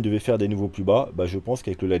Bitcoin devait faire des nouveaux plus bas, bah, je pense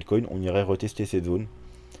qu'avec le Litecoin, on irait retester cette zone.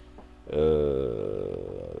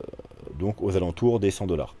 Donc aux alentours des 100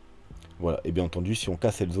 $. Voilà, et bien entendu, si on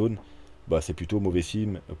casse cette zone, bah, c'est plutôt mauvais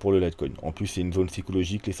signe pour le Litecoin. En plus, c'est une zone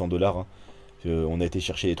psychologique, les 100 $. Hein. On a été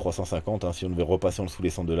chercher les 350, hein. Si on devait repasser en dessous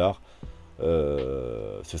les 100 $,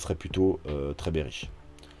 ce serait plutôt très bearish.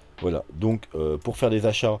 Voilà, donc pour faire des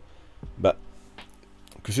achats, bah,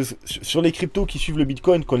 sur les cryptos qui suivent le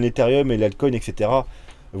Bitcoin, comme l'Ethereum et l'Altcoin, etc.,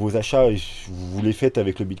 vos achats, vous les faites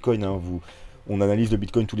avec le Bitcoin. Hein. On analyse le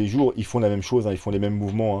Bitcoin tous les jours, ils font la même chose, hein, ils font les mêmes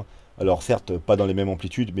mouvements. Hein. Alors certes, pas dans les mêmes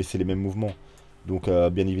amplitudes, mais c'est les mêmes mouvements. Donc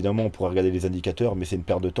bien évidemment, on pourrait regarder les indicateurs, mais c'est une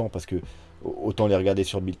perte de temps, parce que autant les regarder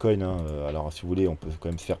sur le Bitcoin. Hein. Alors si vous voulez, on peut quand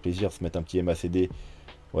même se faire plaisir, se mettre un petit MACD.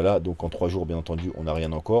 Voilà, donc en 3 jours, bien entendu, on n'a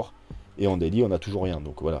rien encore. Et en daily, on n'a toujours rien.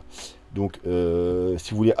 Donc voilà. Donc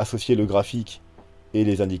si vous voulez associer le graphique et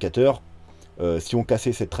les indicateurs, si on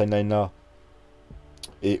cassait cette trendline là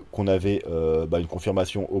et qu'on avait une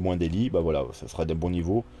confirmation au moins daily, bah voilà, ça sera d'un bon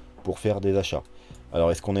niveau pour faire des achats. Alors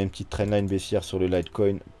est-ce qu'on a une petite trendline baissière sur le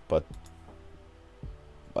Litecoin? Pas...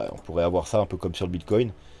 Bah, on pourrait avoir ça un peu comme sur le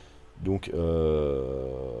Bitcoin. Donc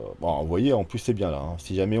bon, vous voyez, en plus c'est bien là, hein.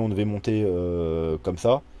 Si jamais on devait monter comme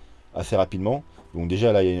ça assez rapidement, donc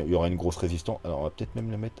déjà là il y aura une grosse résistance. Alors on va peut-être même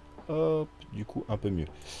le mettre, hop, du coup un peu mieux.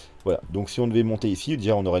 Voilà, donc si on devait monter ici,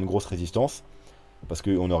 déjà on aurait une grosse résistance, parce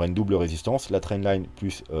qu'on aurait une double résistance, la trendline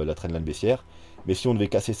plus la trendline baissière. Mais si on devait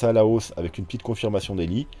casser ça à la hausse avec une petite confirmation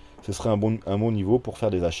daily, ce serait un bon niveau pour faire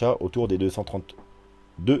des achats autour des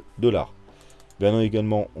 232 $. Bien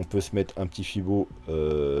également, on peut se mettre un petit Fibo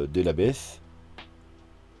dès la baisse.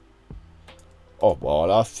 Oh,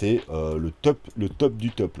 voilà, c'est le top du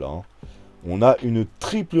top là. Hein. On a une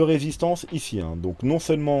triple résistance ici. Hein. Donc non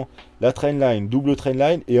seulement la trendline, double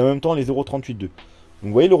trendline, et en même temps les 0,382. Donc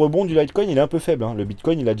vous voyez, le rebond du Litecoin, il est un peu faible. Hein. Le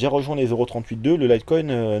Bitcoin, il a déjà rejoint les 0,382. Le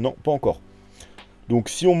Litecoin, non, pas encore. Donc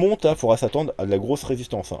si on monte, il faudra s'attendre à de la grosse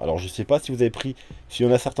résistance. Hein. Alors je sais pas si vous avez pris, s'il y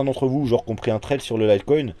en a certains d'entre vous, genre qui ont pris un trade sur le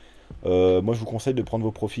Litecoin, moi je vous conseille de prendre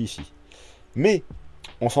vos profits ici. Mais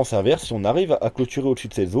en sens inverse, si on arrive à clôturer au-dessus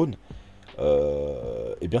de cette zone,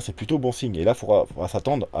 eh bien c'est plutôt bon signe. Et là, il faudra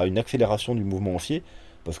s'attendre à une accélération du mouvement haussier,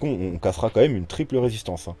 parce qu'on cassera quand même une triple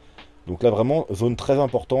résistance. Hein. Donc là, vraiment, zone très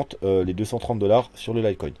importante, les 230 $ sur le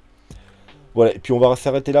Litecoin. Voilà, et puis on va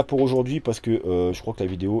s'arrêter là pour aujourd'hui, parce que je crois que la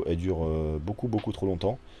vidéo, elle dure beaucoup trop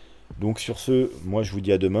longtemps. Donc sur ce, moi je vous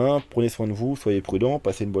dis à demain, prenez soin de vous, soyez prudents,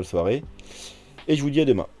 passez une bonne soirée, et je vous dis à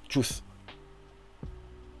demain. Tchuss.